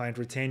issues with client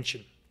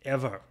retention,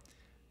 ever,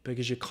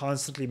 because you're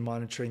constantly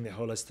monitoring the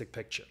holistic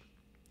picture.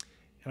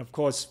 And of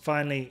course,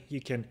 finally, you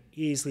can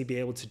easily be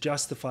able to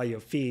justify your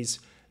fees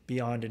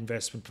beyond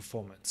investment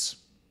performance.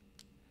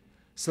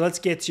 So let's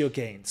get to your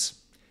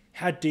gains.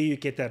 How do you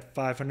get that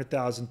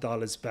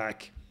 $500,000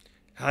 back?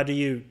 How do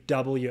you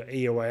double your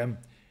AUM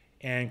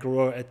and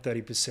grow at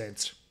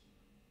 30%?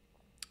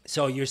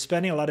 So you're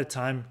spending a lot of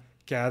time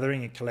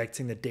gathering and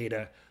collecting the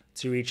data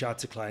to reach out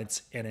to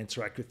clients and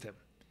interact with them.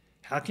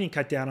 How can you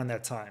cut down on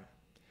that time?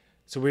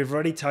 So we've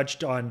already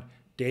touched on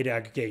data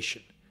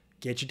aggregation.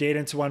 Get your data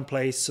into one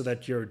place so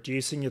that you're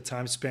reducing your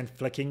time spent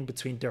flicking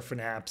between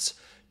different apps,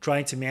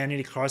 trying to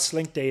manually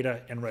cross-link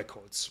data and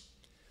records.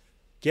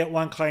 Get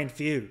one client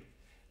view.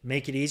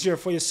 Make it easier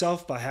for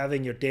yourself by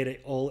having your data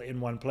all in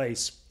one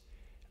place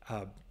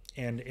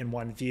and in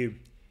one view.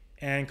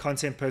 And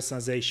content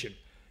personalization.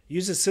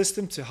 Use a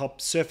system to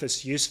help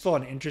surface useful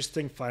and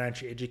interesting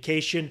financial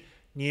education,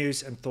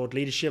 news, and thought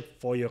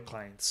leadership for your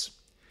clients.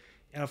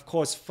 And of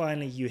course,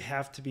 finally, you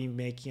have to be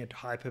making it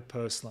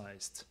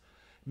hyper-personalized.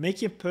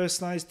 Make it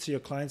personalized to your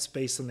clients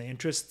based on their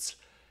interests.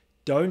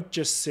 Don't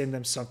just send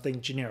them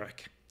something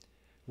generic.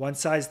 One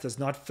size does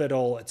not fit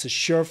all. It's a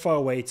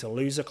surefire way to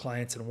lose a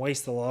client and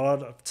waste a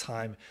lot of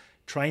time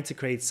trying to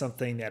create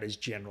something that is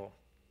general.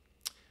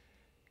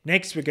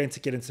 Next, we're going to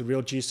get into the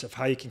real juice of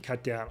how you can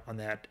cut down on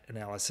that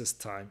analysis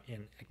time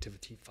in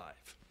Activity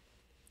 5.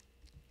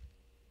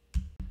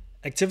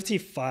 Activity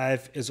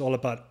 5 is all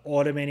about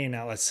automating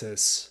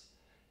analysis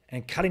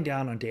and cutting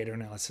down on data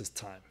analysis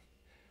time.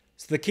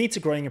 So the key to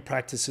growing your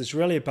practice is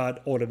really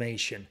about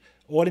automation,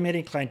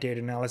 automating client data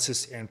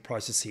analysis and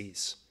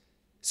processes.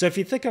 So if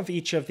you think of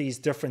each of these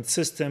different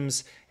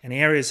systems and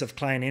areas of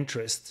client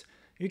interest,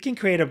 you can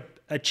create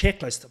a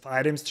checklist of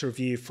items to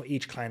review for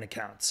each client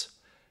account.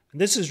 And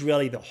this is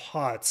really the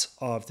heart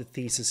of the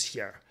thesis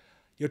here.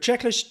 Your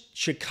checklist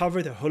should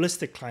cover the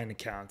holistic client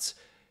accounts.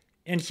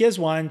 And here's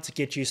one to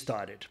get you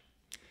started.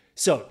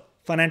 So,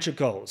 financial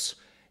goals.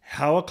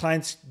 How are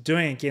clients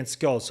doing against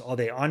goals? Are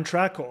they on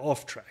track or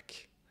off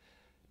track?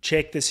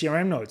 Check the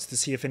CRM notes to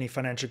see if any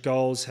financial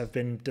goals have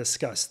been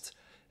discussed.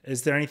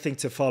 Is there anything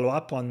to follow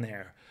up on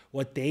there?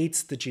 What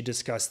dates did you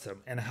discuss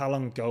them? And how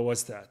long ago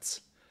was that?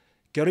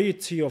 Go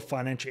to your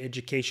financial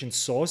education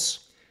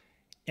source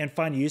and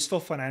find useful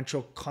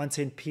financial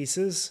content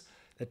pieces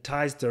that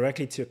ties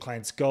directly to your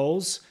client's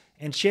goals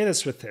and share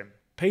this with them.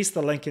 Paste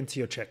the link into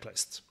your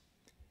checklist.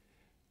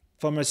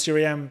 From a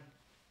CRM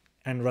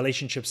and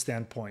relationship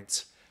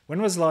standpoint,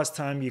 when was the last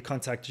time you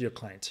contacted your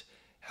client?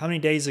 How many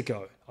days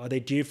ago? Are they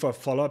due for a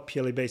follow-up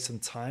purely based on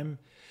time?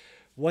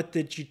 What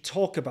did you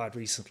talk about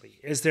recently?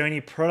 Is there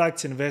any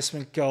product,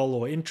 investment goal,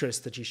 or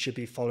interest that you should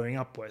be following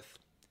up with?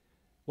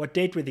 What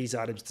date were these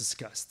items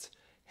discussed?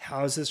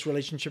 How is this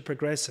relationship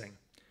progressing?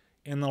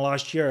 In the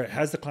last year,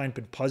 has the client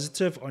been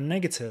positive or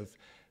negative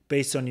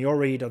based on your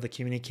read of the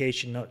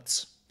communication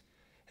notes?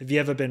 Have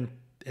you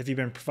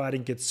been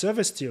providing good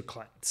service to your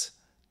clients?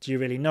 Do you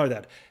really know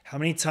that? How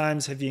many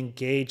times have you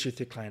engaged with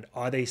your client?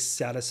 Are they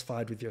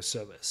satisfied with your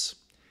service?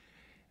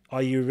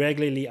 Are you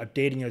regularly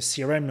updating your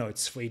CRM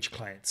notes for each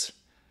client?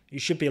 You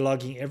should be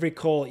logging every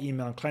call,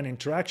 email, and client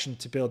interaction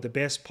to build the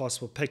best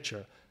possible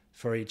picture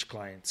for each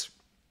client.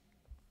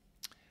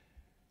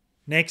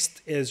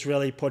 Next is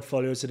really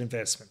portfolios and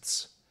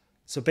investments.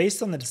 So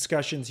based on the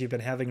discussions you've been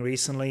having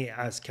recently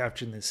as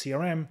captured in the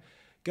CRM,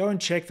 go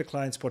and check the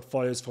client's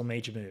portfolios for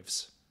major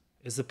moves.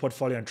 Is the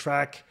portfolio on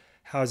track?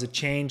 How has it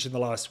changed in the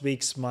last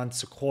weeks,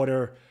 months, or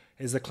quarter?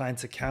 Is the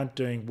client's account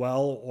doing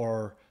well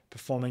or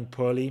performing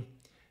poorly?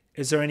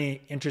 Is there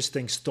any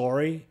interesting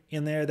story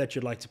in there that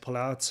you'd like to pull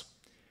out?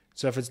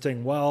 So if it's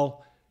doing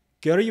well,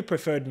 go to your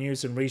preferred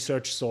news and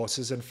research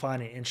sources and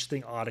find an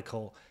interesting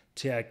article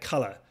to add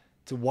color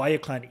to why your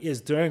client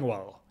is doing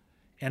well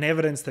and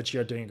evidence that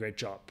you're doing a great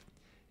job.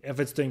 If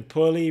it's doing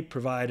poorly,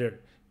 provide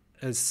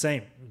a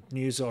same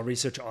news or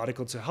research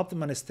article to help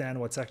them understand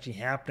what's actually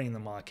happening in the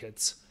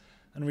markets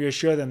and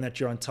reassure them that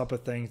you're on top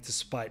of things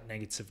despite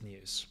negative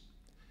news.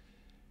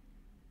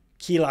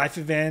 Key life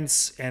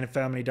events and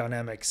family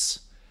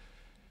dynamics.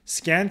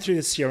 Scan through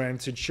the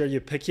CRM to ensure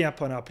you're picking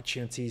up on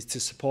opportunities to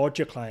support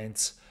your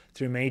clients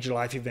through major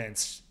life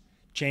events,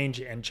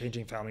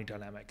 changing family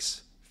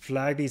dynamics.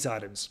 Flag these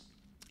items.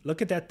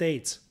 Look at that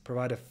date.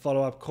 Provide a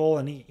follow-up call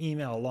and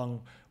email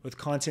along with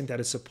content that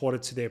is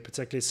supported to their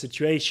particular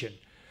situation.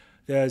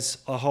 There's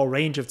a whole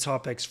range of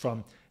topics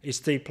from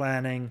estate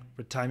planning,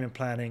 retirement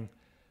planning,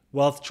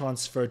 wealth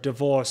transfer,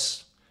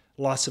 divorce,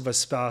 loss of a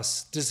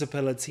spouse,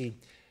 disability,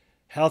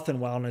 health and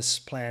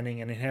wellness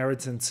planning, and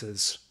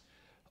inheritances.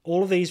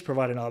 All of these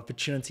provide an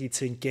opportunity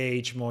to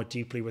engage more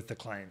deeply with the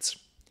clients.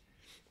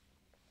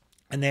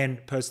 And then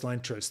personal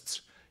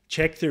interests.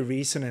 Check through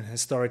recent and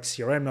historic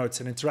CRM notes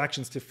and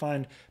interactions to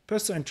find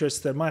personal interests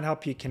that might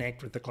help you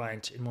connect with the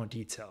client in more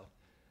detail.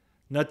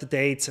 Note the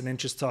dates and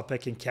interest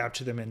topic and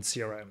capture them in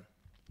CRM.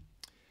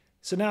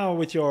 So now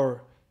with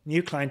your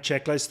new client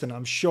checklist, and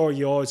I'm sure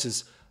yours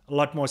is a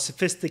lot more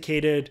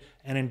sophisticated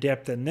and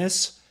in-depth than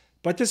this,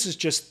 but this is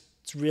just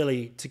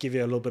really to give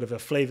you a little bit of a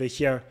flavor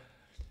here.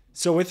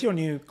 So with your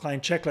new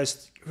client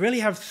checklist, you really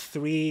have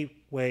 3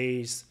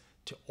 ways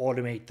to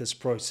automate this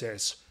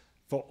process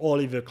for all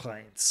of your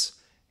clients.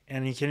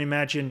 And you can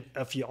imagine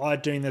if you are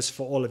doing this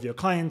for all of your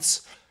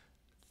clients,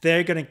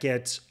 they're going to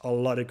get a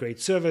lot of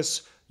great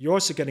service. you're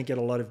also going to get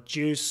a lot of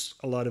juice,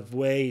 a lot of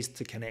ways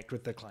to connect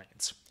with the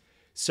clients.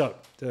 So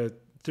the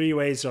 3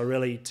 ways are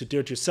really to do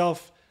it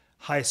yourself,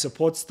 hire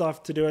support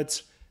staff to do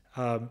it,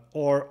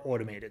 or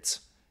automate it.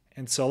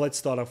 And so let's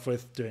start off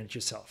with doing it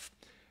yourself.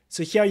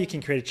 So here you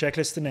can create a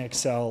checklist in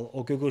Excel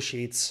or Google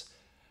Sheets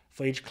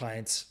for each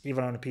client,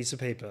 even on a piece of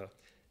paper.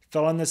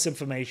 Fill in this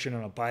information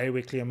on a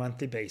bi-weekly or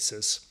monthly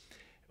basis,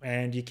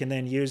 and you can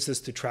then use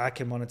this to track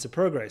and monitor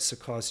progress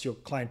across your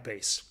client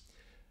base.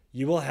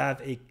 You will have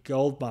a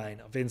goldmine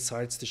of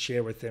insights to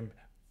share with them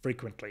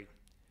frequently.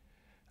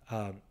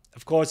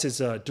 Of course, there's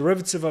a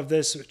derivative of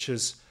this, which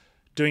is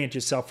doing it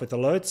yourself with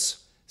alerts.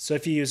 So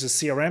if you use a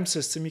CRM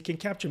system, you can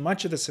capture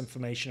much of this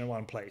information in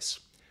one place.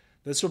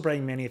 This will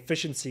bring many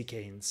efficiency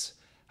gains.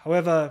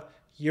 However,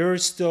 you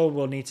still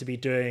will need to be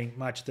doing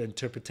much of the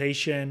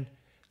interpretation,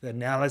 the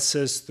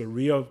analysis, the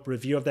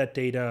review of that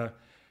data.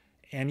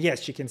 And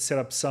yes, you can set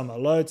up some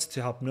alerts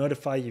to help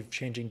notify you of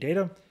changing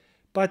data,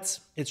 but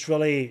it's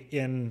really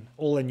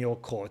all in your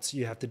court.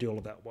 You have to do all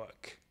of that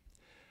work.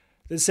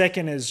 The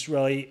second is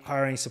really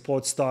hiring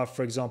support staff,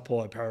 for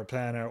example, a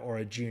paraplanner or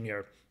a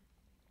junior.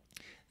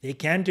 They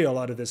can do a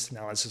lot of this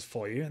analysis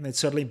for you, and there's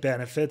certainly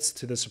benefits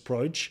to this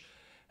approach.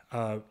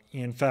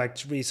 In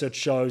fact, research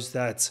shows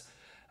that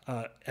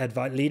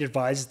lead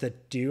advisors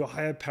that do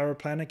hire a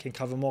paraplanner can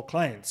cover more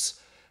clients.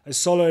 A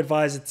solo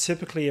advisor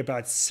typically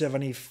about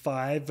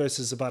 75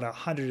 versus about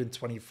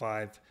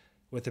 125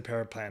 with a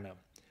paraplanner.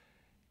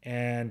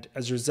 And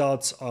as a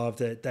result of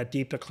that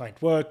deeper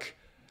client work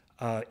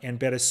and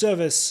better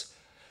service,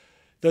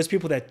 those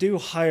people that do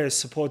hire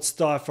support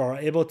staff are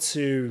able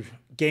to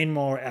gain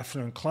more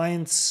affluent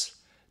clients,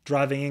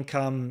 driving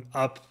income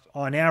up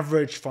on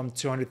average from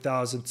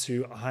 200,000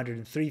 to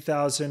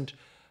 103,000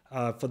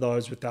 for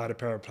those without a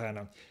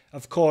paraplanner.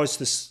 Of course,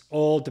 this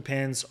all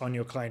depends on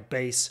your client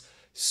base.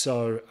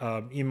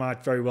 So you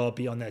might very well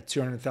be on that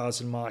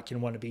 200,000 mark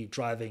and want to be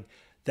driving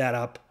that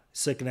up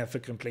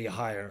significantly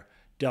higher,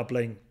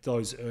 doubling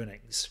those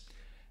earnings.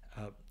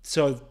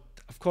 So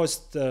of course,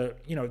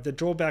 the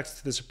drawbacks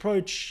to this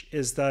approach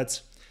is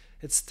that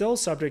it's still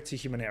subject to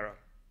human error,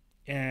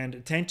 and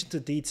attention to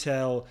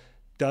detail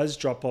does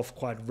drop off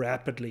quite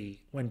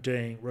rapidly when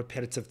doing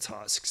repetitive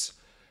tasks.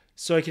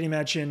 So I can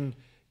imagine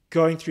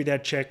going through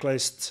that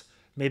checklist.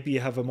 Maybe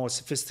you have a more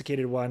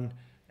sophisticated one,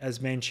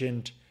 as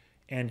mentioned,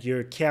 and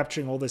you're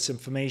capturing all this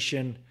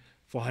information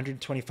for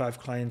 125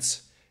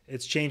 clients.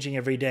 It's changing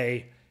every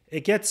day.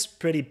 It gets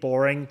pretty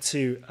boring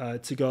to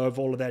go over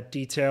all of that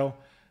detail.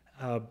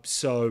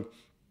 So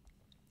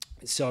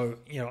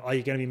are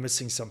you going to be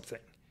missing something?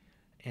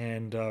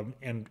 And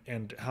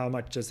how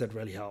much does that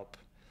really help?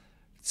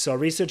 So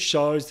research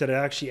shows that it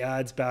actually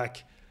adds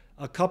back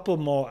a couple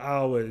more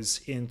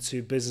hours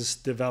into business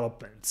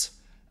development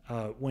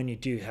when you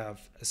do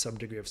have some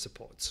degree of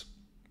support.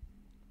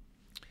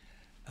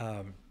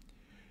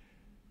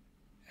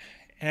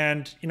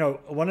 And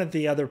one of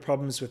the other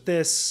problems with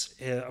this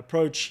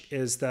approach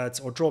is that,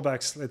 or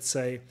drawbacks, let's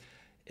say,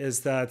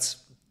 is that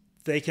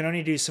they can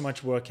only do so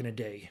much work in a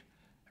day.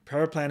 A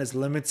paraplan is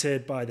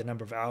limited by the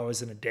number of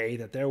hours in a day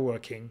that they're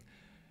working.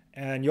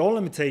 And your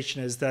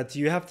limitation is that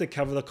you have to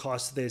cover the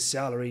cost of their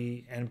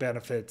salary and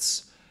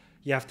benefits.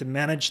 You have to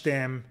manage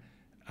them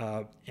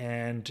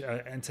and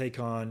take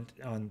on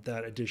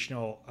that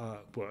additional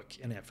work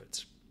and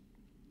effort.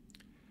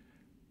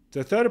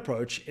 The third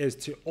approach is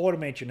to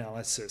automate your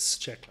analysis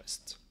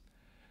checklist.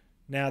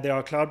 Now, there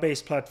are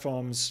cloud-based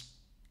platforms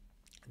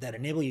that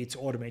enable you to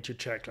automate your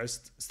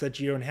checklist so that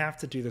you don't have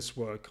to do this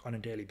work on a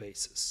daily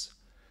basis.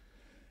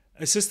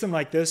 A system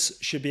like this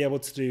should be able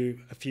to do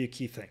a few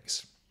key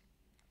things.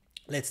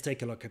 Let's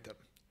take a look at them.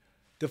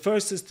 The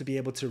first is to be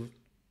able to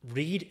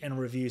read and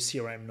review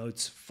CRM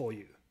notes for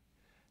you.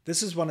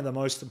 This is one of the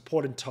most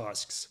important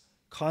tasks,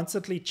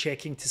 constantly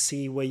checking to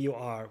see where you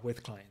are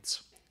with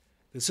clients.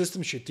 The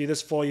system should do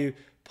this for you,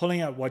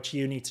 pulling out what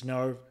you need to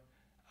know.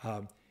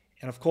 And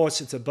of course,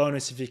 it's a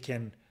bonus if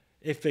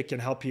it can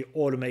help you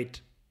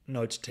automate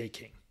note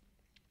taking.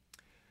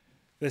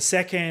 The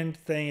second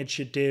thing it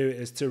should do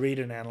is to read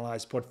and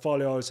analyze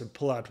portfolios and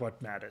pull out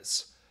what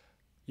matters.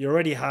 You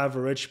already have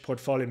a rich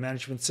portfolio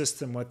management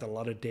system with a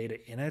lot of data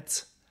in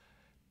it,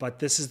 but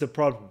this is the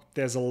problem.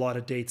 There's a lot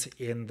of data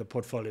in the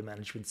portfolio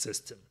management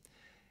system.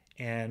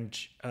 And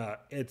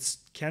it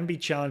can be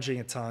challenging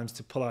at times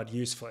to pull out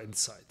useful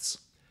insights.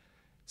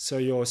 So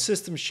your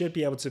system should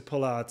be able to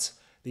pull out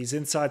these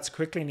insights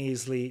quickly and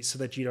easily so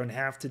that you don't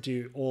have to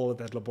do all of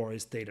that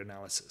laborious data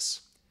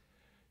analysis.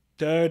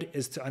 Third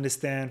is to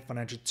understand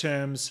financial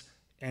terms,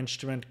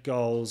 instrument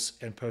goals,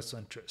 and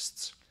personal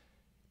interests.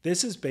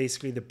 This is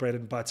basically the bread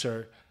and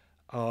butter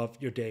of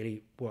your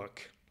daily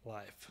work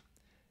life.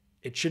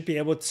 It should be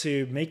able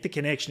to make the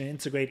connection and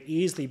integrate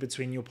easily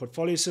between your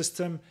portfolio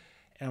system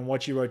and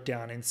what you wrote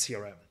down in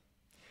CRM.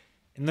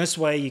 In this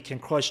way, you can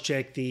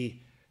cross-check the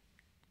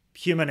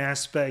human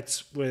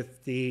aspects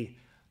with the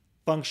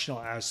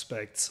functional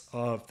aspects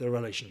of the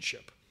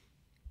relationship.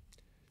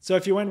 So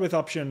if you went with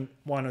option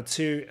 1 or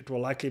 2, it will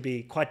likely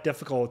be quite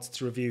difficult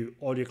to review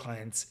all your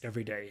clients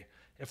every day,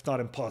 if not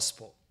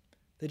impossible.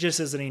 There just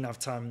isn't enough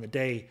time in the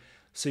day.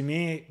 So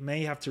you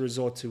may have to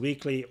resort to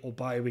weekly or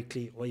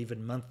bi-weekly or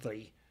even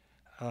monthly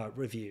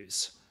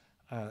reviews.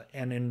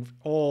 And in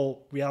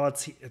all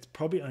reality, it's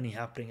probably only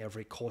happening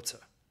every quarter.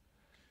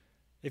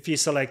 If you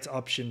select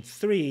option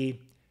 3,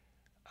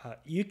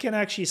 you can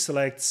actually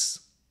select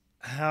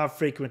how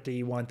frequently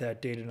you want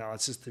that data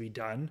analysis to be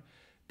done,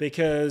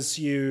 because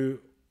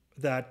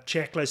that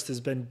checklist has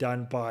been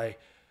done by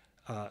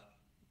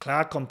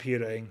cloud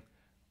computing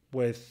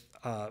with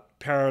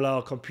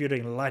parallel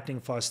computing lightning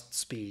fast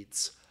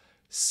speeds.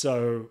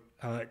 So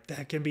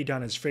that can be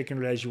done as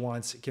frequently as you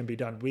want. It can be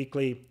done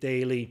weekly,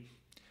 daily,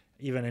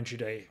 even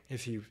intraday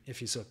if you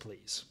so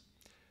please.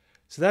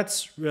 So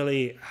that's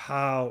really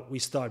how we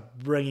start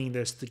bringing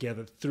this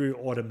together through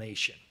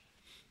automation.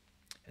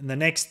 In the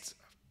next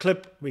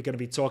clip, we're going to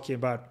be talking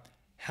about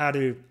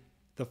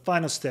the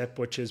final step,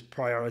 which is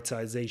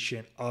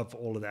prioritization of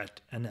all of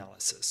that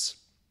analysis.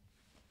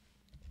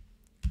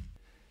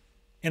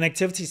 In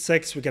activity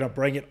 6, we're going to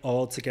bring it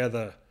all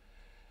together.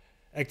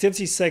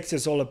 Activity 6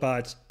 is all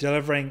about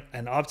delivering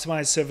an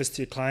optimized service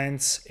to your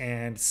clients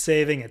and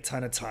saving a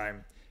ton of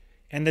time.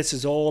 And this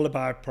is all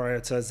about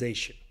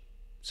prioritization.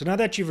 So now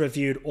that you've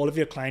reviewed all of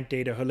your client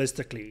data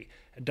holistically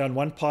and done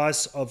one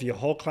pass of your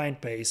whole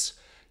client base,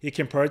 you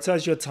can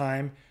prioritize your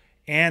time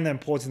and the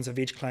importance of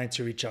each client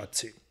to reach out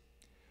to.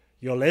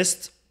 Your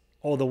list,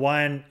 or the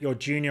one your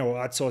junior or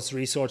outsourced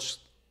research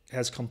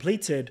has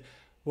completed,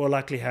 will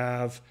likely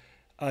have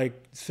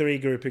 3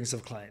 groupings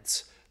of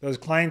clients. Those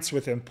clients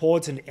with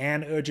important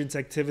and urgent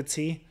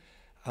activity,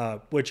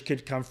 which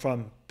could come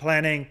from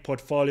planning,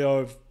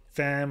 portfolio,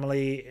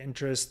 family,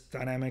 interest,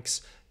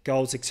 dynamics,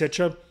 goals,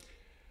 etc.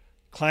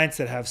 Clients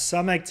that have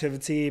some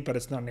activity, but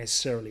it's not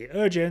necessarily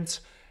urgent.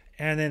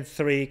 And then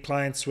 3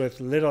 clients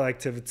with little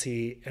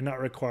activity and not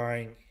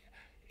requiring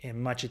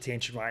much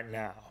attention right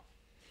now.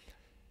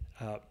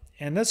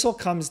 And this all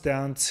comes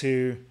down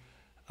to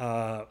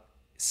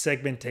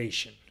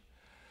segmentation.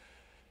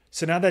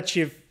 So now that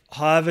you've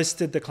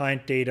harvested the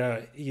client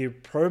data, you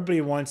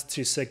probably want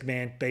to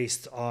segment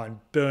based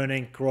on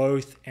burning,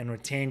 growth, and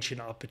retention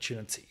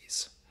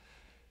opportunities.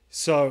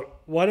 So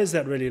what does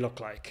that really look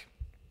like?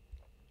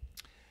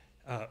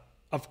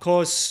 Of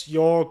course,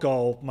 your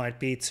goal might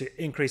be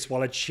to increase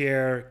wallet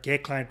share,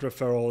 get client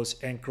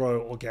referrals, and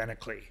grow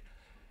organically.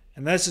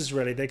 And this is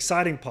really the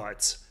exciting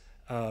parts,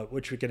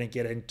 which we're going to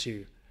get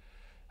into.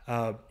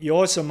 You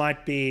also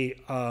might be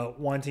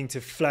wanting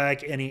to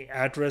flag any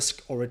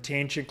at-risk or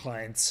retention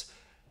clients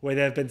where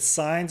there have been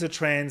signs or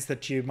trends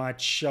that might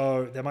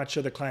show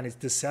the client is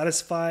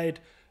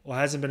dissatisfied or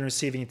hasn't been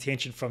receiving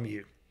attention from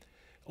you,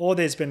 or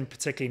there's been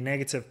particularly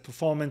negative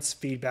performance,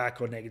 feedback,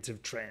 or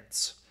negative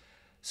trends.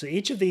 So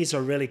each of these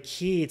are really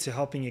key to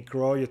helping you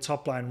grow your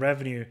top line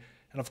revenue,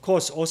 and of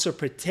course also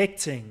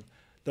protecting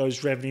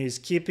those revenues,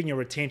 keeping your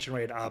retention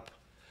rate up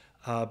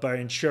by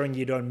ensuring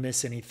you don't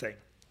miss anything.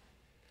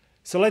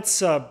 So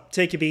let's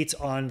take a beat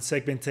on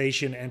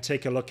segmentation and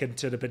take a look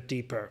into it a bit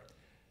deeper.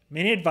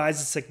 Many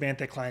advisors segment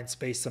their clients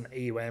based on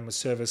AUM or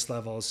service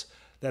levels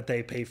that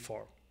they pay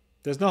for.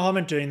 There's no harm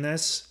in doing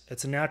this.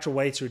 It's a natural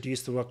way to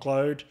reduce the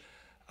workload.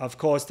 Of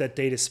course, that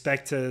data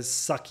specter is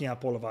sucking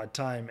up all of our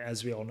time,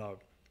 as we all know.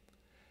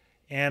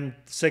 And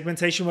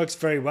segmentation works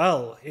very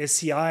well.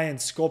 SCI and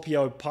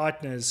Scorpio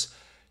partners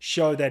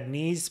show that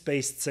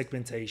needs-based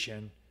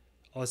segmentation,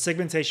 or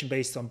segmentation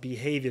based on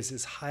behaviors,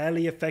 is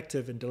highly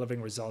effective in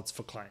delivering results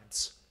for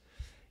clients.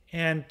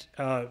 And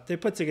they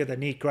put together a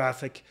neat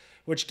graphic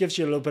which gives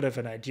you a little bit of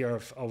an idea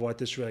of what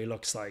this really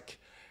looks like.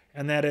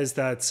 And that is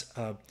that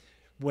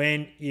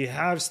when you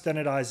have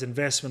standardized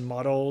investment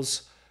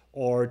models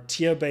or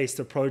tier-based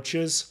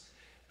approaches,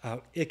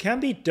 it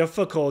can be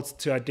difficult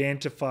to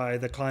identify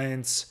the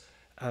clients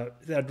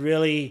that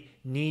really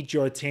need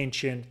your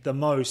attention the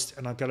most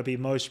and are going to be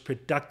most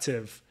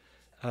productive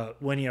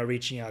when you're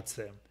reaching out to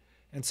them.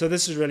 And so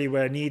this is really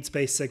where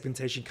needs-based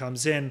segmentation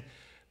comes in,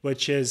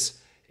 which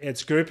is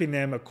it's grouping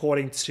them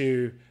according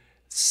to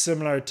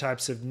similar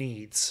types of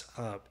needs.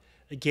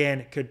 Again,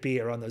 it could be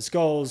around those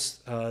goals,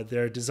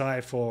 their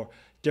desire for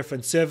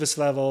different service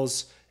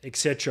levels,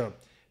 etc.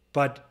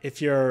 But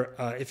if you're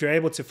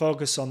able to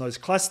focus on those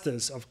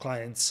clusters of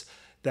clients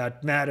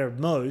that matter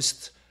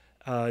most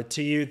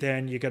to you,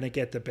 then you're going to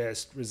get the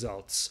best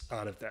results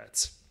out of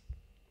that.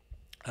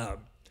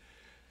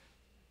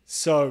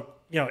 So,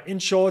 in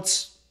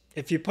short,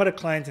 if you put a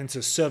client into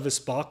a service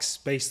box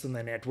based on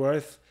their net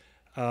worth,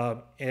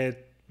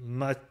 it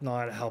might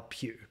not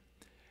help you,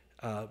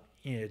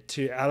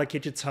 to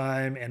allocate your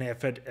time and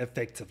effort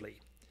effectively.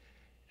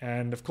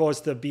 And of course,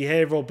 the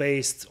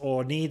behavioral-based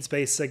or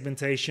needs-based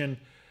segmentation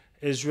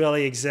is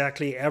really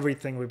exactly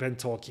everything we've been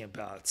talking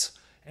about.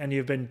 And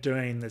you've been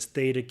doing this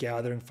data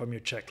gathering from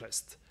your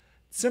checklist. It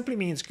simply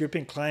means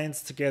grouping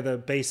clients together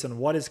based on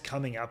what is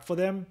coming up for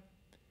them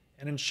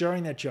and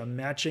ensuring that you're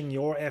matching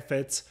your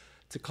efforts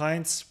to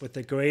clients with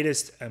the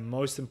greatest and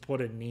most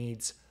important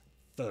needs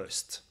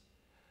first.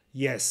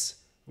 Yes,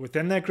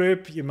 within that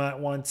group, you might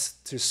want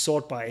to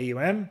sort by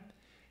AUM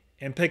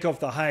and pick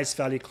off the highest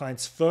value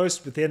clients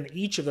first within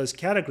each of those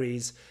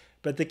categories,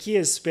 But the key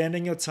is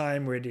spending your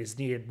time where it is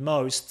needed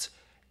most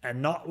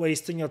and not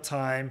wasting your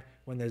time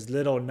when there's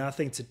little or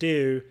nothing to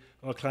do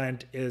or a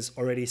client is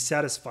already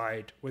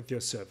satisfied with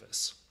your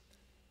service.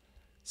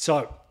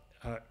 So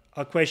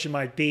our question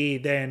might be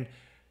then,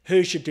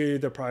 who should do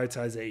the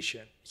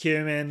prioritization?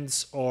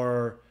 Humans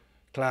or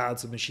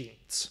clouds or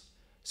machines?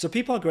 So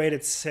people are great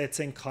at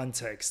setting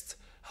context,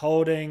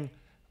 holding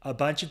a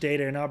bunch of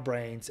data in our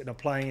brains and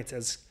applying it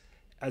as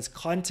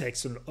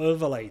context and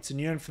overlay to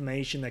new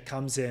information that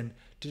comes in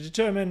to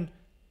determine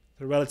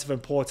the relative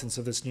importance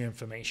of this new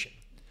information.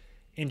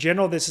 In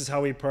general, this is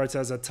how we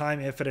prioritize our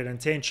time, effort, and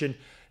attention.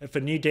 If a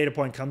new data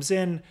point comes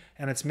in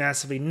and it's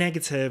massively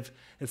negative,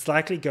 it's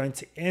likely going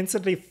to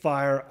instantly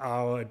fire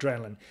our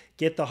adrenaline,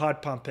 get the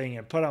heart pumping,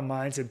 and put our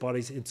minds and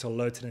bodies into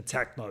alert and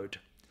attack mode.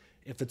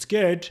 If it's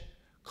good,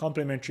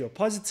 complimentary or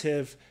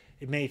positive,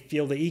 it may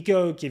fuel the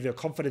ego, give you a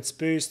confidence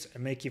boost,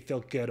 and make you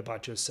feel good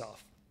about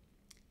yourself.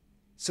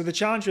 So the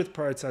challenge with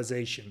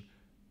prioritization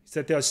is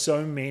that there are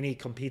so many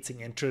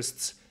competing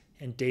interests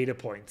and data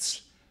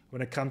points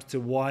when it comes to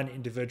one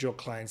individual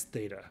client's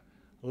data,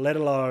 let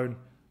alone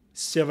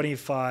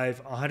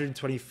 75,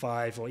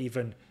 125, or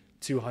even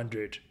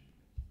 200.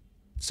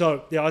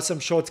 So there are some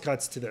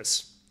shortcuts to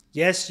this.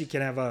 Yes, you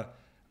can have a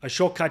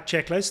shortcut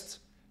checklist,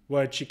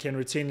 which you can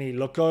routinely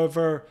look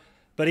over,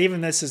 but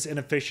even this is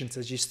inefficient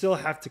as you still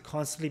have to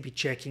constantly be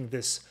checking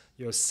this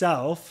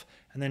yourself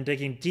and then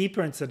digging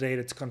deeper into the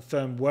data to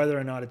confirm whether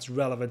or not it's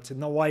relevant in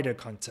the wider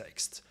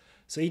context.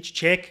 So each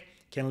check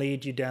can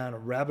lead you down a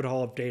rabbit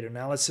hole of data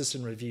analysis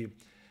and review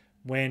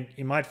when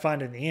you might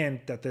find in the end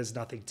that there's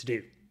nothing to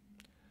do.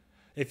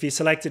 If you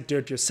select to do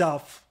it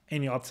yourself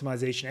in your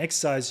optimization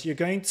exercise, you're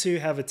going to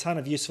have a ton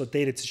of useful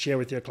data to share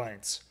with your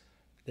clients.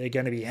 They're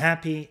going to be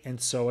happy and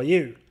so are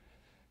you.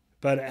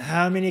 But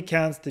how many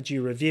accounts did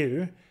you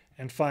review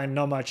and find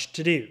not much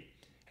to do?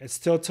 It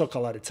still took a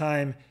lot of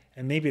time,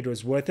 and maybe it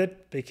was worth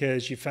it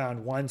because you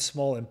found one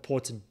small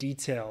important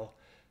detail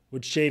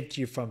which saved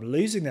you from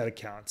losing that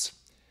account.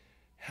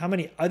 How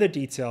many other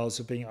details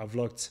are being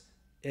overlooked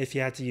if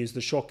you had to use the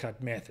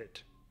shortcut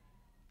method?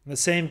 And the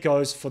same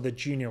goes for the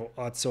junior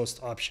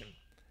outsourced option.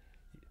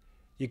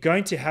 You're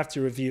going to have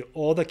to review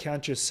all the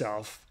accounts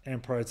yourself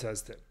and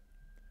prioritize them.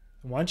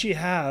 And once you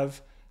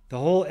have, the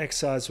whole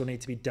exercise will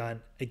need to be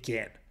done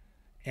again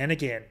and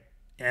again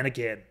and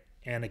again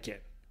and again.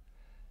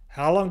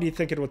 How long do you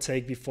think it will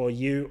take before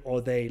you or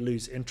they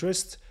lose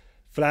interest,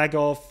 flag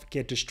off,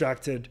 get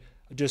distracted,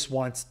 or just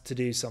want to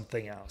do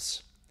something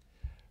else?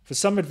 For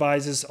some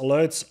advisors,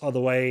 alerts are the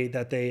way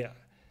that they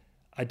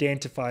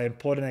identify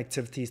important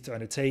activities to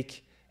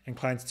undertake and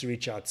clients to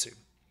reach out to.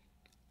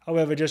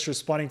 However, just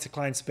responding to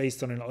clients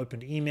based on an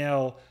open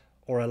email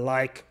or a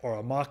like or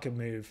a market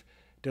move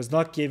does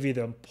not give you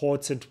the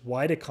important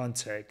wider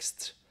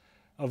context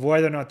of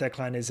whether or not that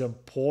client is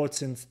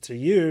important to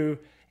you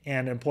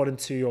and important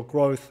to your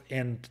growth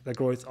and the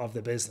growth of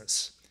the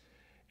business.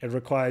 It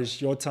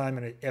requires your time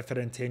and effort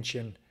and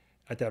attention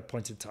at that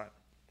point in time.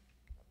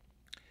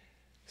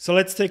 So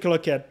let's take a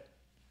look at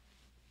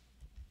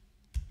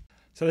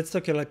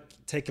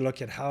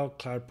how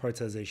cloud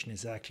prioritization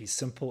is actually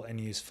simple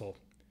and useful.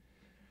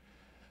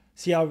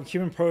 See, our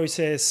human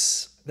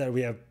process that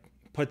we have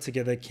put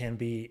together can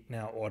be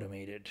now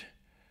automated.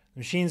 The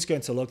machine's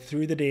going to look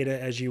through the data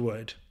as you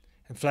would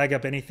and flag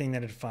up anything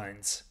that it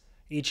finds.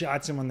 Each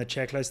item on the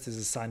checklist is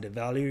assigned a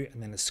value,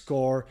 and then a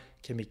score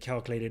can be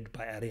calculated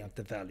by adding up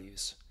the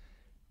values.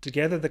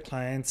 Together, the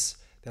clients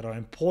that are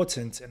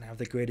important and have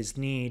the greatest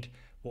need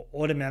will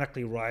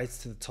automatically rise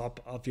to the top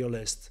of your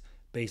list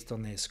based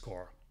on their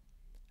score.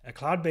 A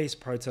cloud-based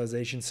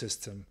prioritization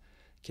system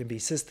can be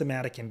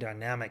systematic and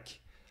dynamic,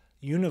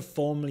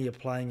 uniformly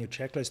applying your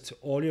checklist to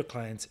all your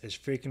clients as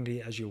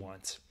frequently as you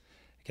want.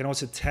 It can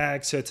also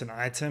tag certain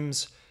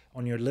items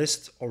on your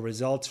list or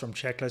results from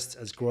checklists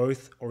as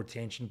growth or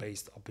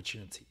retention-based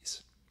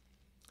opportunities.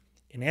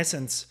 In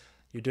essence,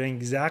 you're doing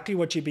exactly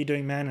what you'd be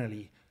doing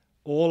manually,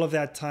 all of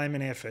that time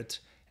and effort,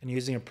 and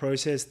using a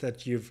process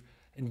that you've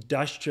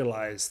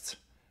industrialized,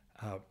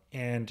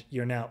 and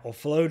you're now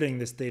offloading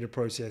this data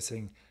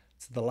processing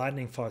to the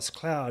lightning fast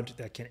cloud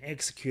that can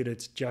execute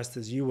it just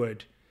as you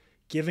would,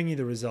 giving you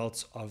the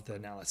results of the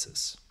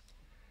analysis.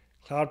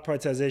 Cloud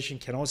prioritization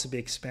can also be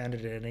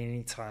expanded at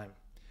any time.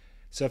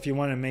 So if you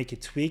want to make a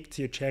tweak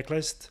to your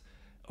checklist,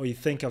 or you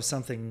think of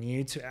something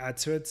new to add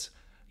to it,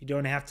 you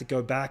don't have to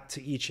go back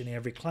to each and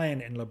every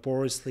client and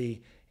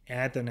laboriously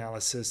add the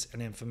analysis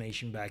and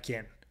information back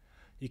in.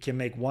 You can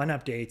make one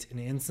update and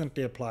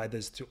instantly apply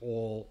this to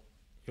all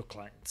your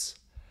clients.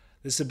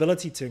 This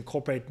ability to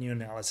incorporate new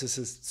analysis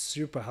is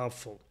super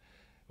helpful.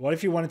 What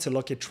if you wanted to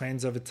look at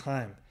trends over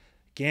time?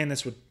 Again,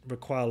 this would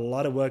require a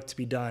lot of work to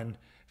be done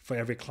for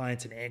every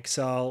client in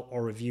Excel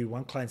or review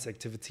one client's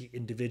activity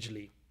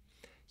individually.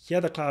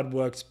 Here, the cloud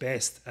works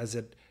best as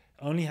it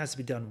only has to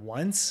be done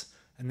once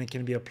and then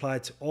can be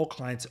applied to all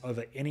clients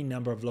over any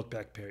number of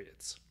look-back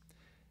periods.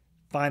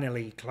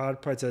 Finally,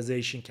 cloud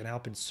prioritization can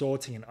help in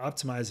sorting and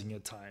optimizing your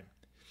time.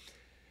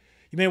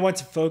 You may want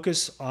to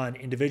focus on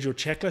individual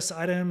checklist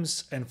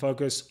items and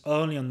focus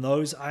only on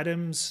those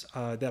items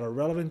that are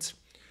relevant.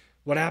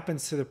 What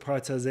happens to the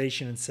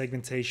prioritization and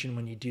segmentation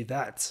when you do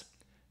that?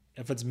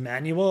 If it's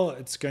manual,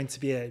 it's going to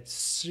be a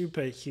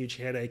super huge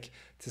headache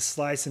to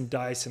slice and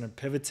dice in a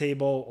pivot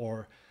table,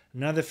 or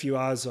another few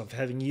hours of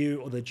having you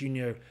or the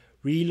junior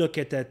relook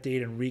at that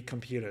data and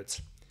recompute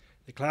it.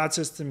 The cloud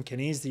system can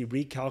easily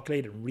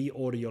recalculate and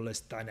reorder your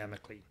list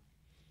dynamically.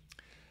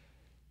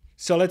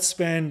 So let's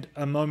spend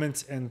a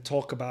moment and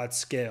talk about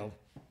scale.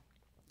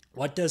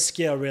 What does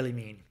scale really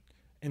mean?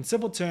 In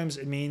simple terms,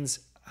 it means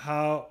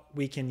how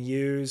we can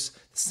use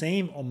the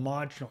same or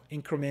marginal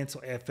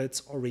incremental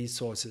efforts or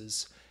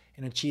resources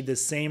and achieve the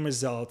same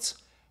results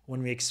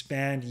when we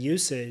expand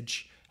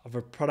usage of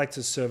a product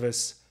or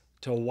service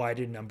to a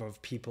wider number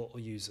of people or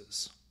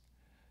users.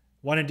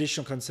 One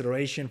additional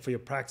consideration for your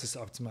practice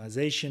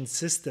optimization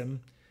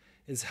system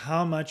is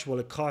how much will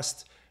it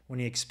cost when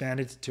you expand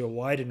it to a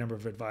wider number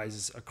of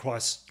advisors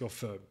across your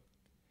firm.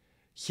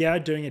 Here,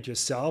 doing it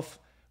yourself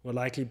will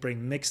likely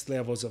bring mixed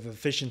levels of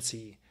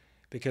efficiency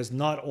because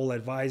not all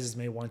advisors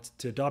may want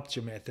to adopt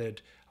your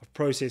method of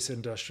process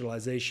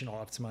industrialization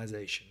or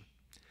optimization.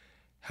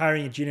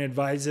 Hiring a junior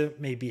advisor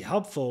may be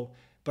helpful,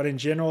 but in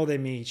general, they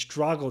may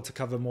struggle to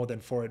cover more than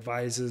 4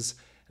 advisors,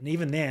 and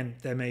even then,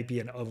 that may be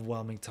an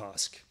overwhelming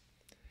task.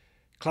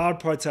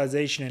 Cloud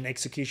prioritization and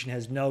execution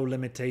has no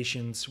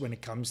limitations when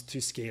it comes to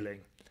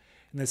scaling.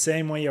 In the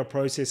same way your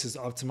process is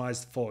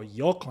optimized for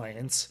your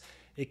clients,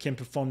 it can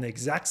perform the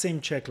exact same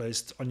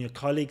checklist on your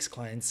colleagues'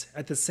 clients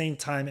at the same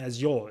time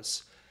as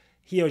yours.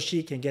 He or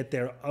she can get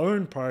their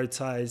own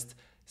prioritized,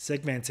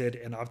 segmented,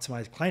 and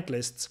optimized client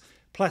lists,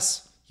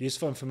 plus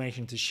useful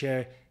information to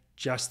share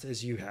just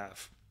as you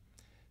have.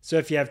 So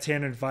if you have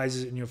 10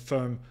 advisors in your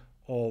firm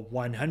or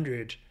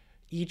 100,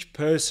 each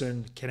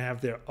person can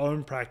have their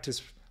own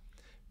practice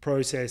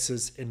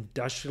processes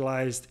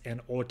industrialized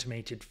and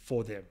automated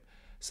for them,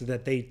 so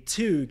that they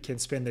too can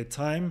spend their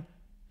time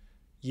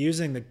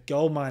using the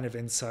goldmine of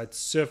insights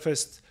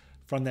surfaced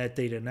from that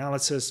data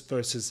analysis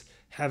versus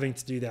having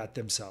to do that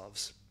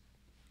themselves.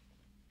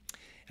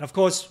 And of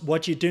course,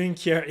 what you're doing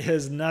here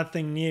is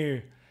nothing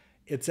new.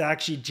 It's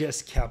actually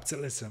just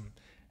capitalism.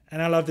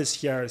 And I love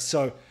this here.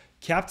 So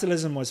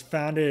capitalism was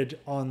founded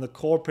on the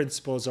core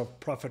principles of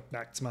profit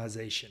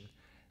maximization,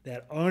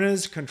 that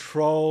owners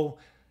control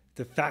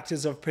the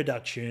factors of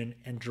production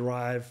and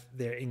derive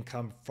their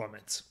income from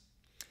it.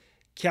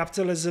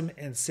 Capitalism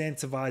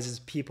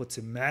incentivizes people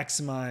to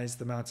maximize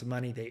the amount of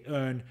money they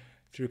earn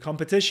through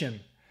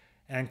competition.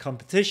 And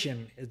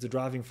competition is the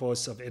driving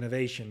force of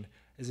innovation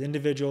as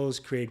individuals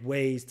create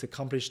ways to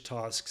accomplish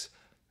tasks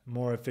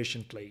more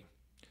efficiently.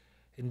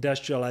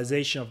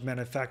 Industrialization of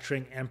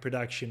manufacturing and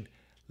production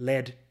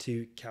led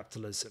to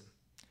capitalism.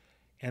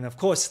 And of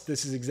course,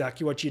 this is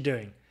exactly what you're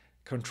doing,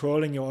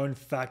 controlling your own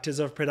factors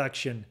of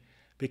production,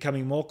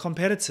 becoming more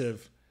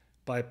competitive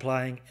by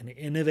applying an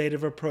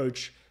innovative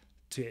approach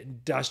to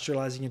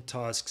industrializing your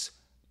tasks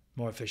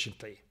more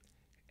efficiently.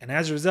 And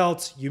as a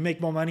result, you make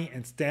more money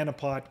and stand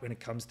apart when it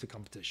comes to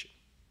competition.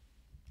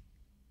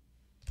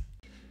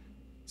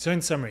 So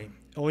in summary,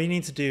 all you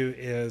need to do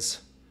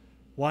is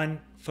 1,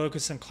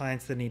 focus on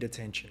clients that need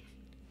attention.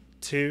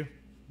 2,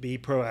 be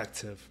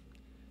proactive.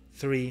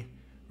 3,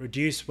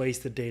 reduce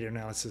wasted data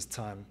analysis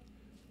time.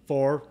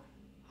 4,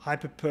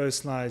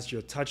 hyper-personalize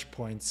your touch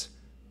points.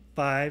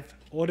 5,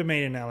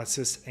 automate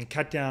analysis and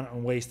cut down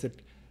on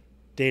wasted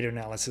data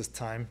analysis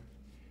time.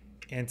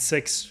 And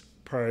 6,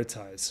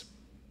 prioritize.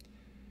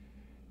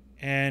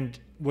 And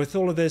with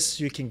all of this,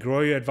 you can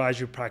grow your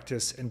advisory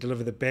practice and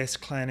deliver the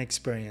best client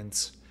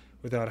experience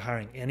without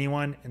hiring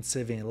anyone and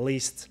saving at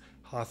least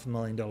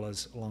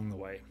 $500,000 along the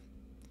way.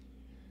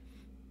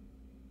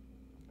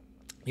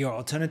 Your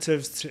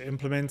alternatives to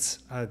implement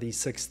these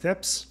 6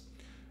 steps.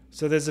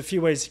 So there's a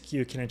few ways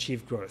you can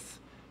achieve growth.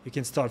 You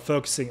can start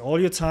focusing all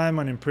your time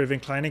on improving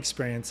client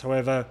experience.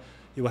 However,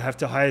 you will have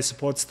to hire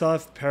support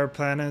staff,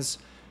 paraplanners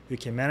who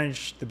can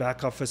manage the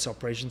back office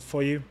operations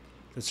for you.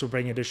 This will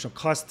bring additional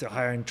costs to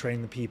hire and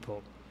train the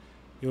people.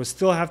 You will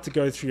still have to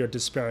go through your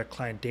disparate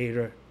client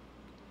data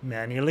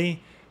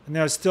manually, and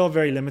there are still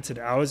very limited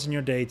hours in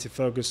your day to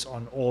focus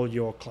on all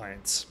your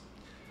clients.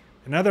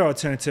 Another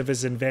alternative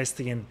is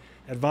investing in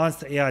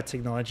advanced AI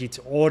technology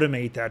to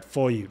automate that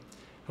for you.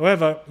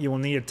 However, you will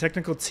need a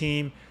technical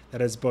team that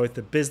has both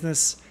the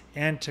business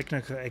and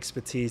technical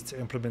expertise to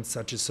implement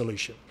such a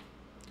solution.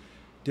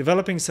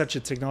 Developing such a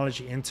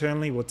technology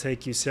internally will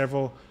take you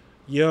several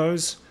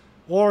years,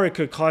 or it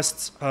could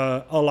cost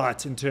a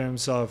lot in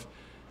terms of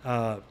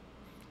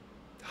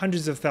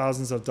hundreds of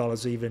thousands of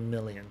dollars or even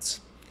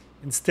millions.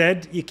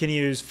 Instead, you can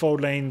use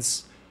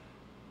ForwardLane's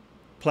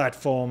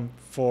platform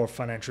for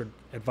financial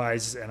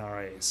advisors and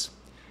RIAs,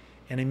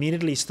 and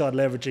immediately start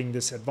leveraging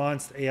this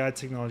advanced AI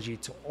technology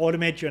to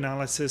automate your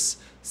analysis,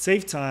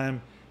 save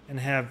time, and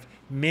have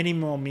many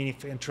more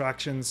meaningful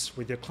interactions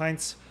with your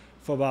clients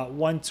for about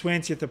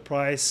 1/20th the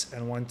price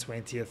and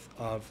 1/20th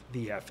of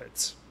the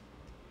efforts.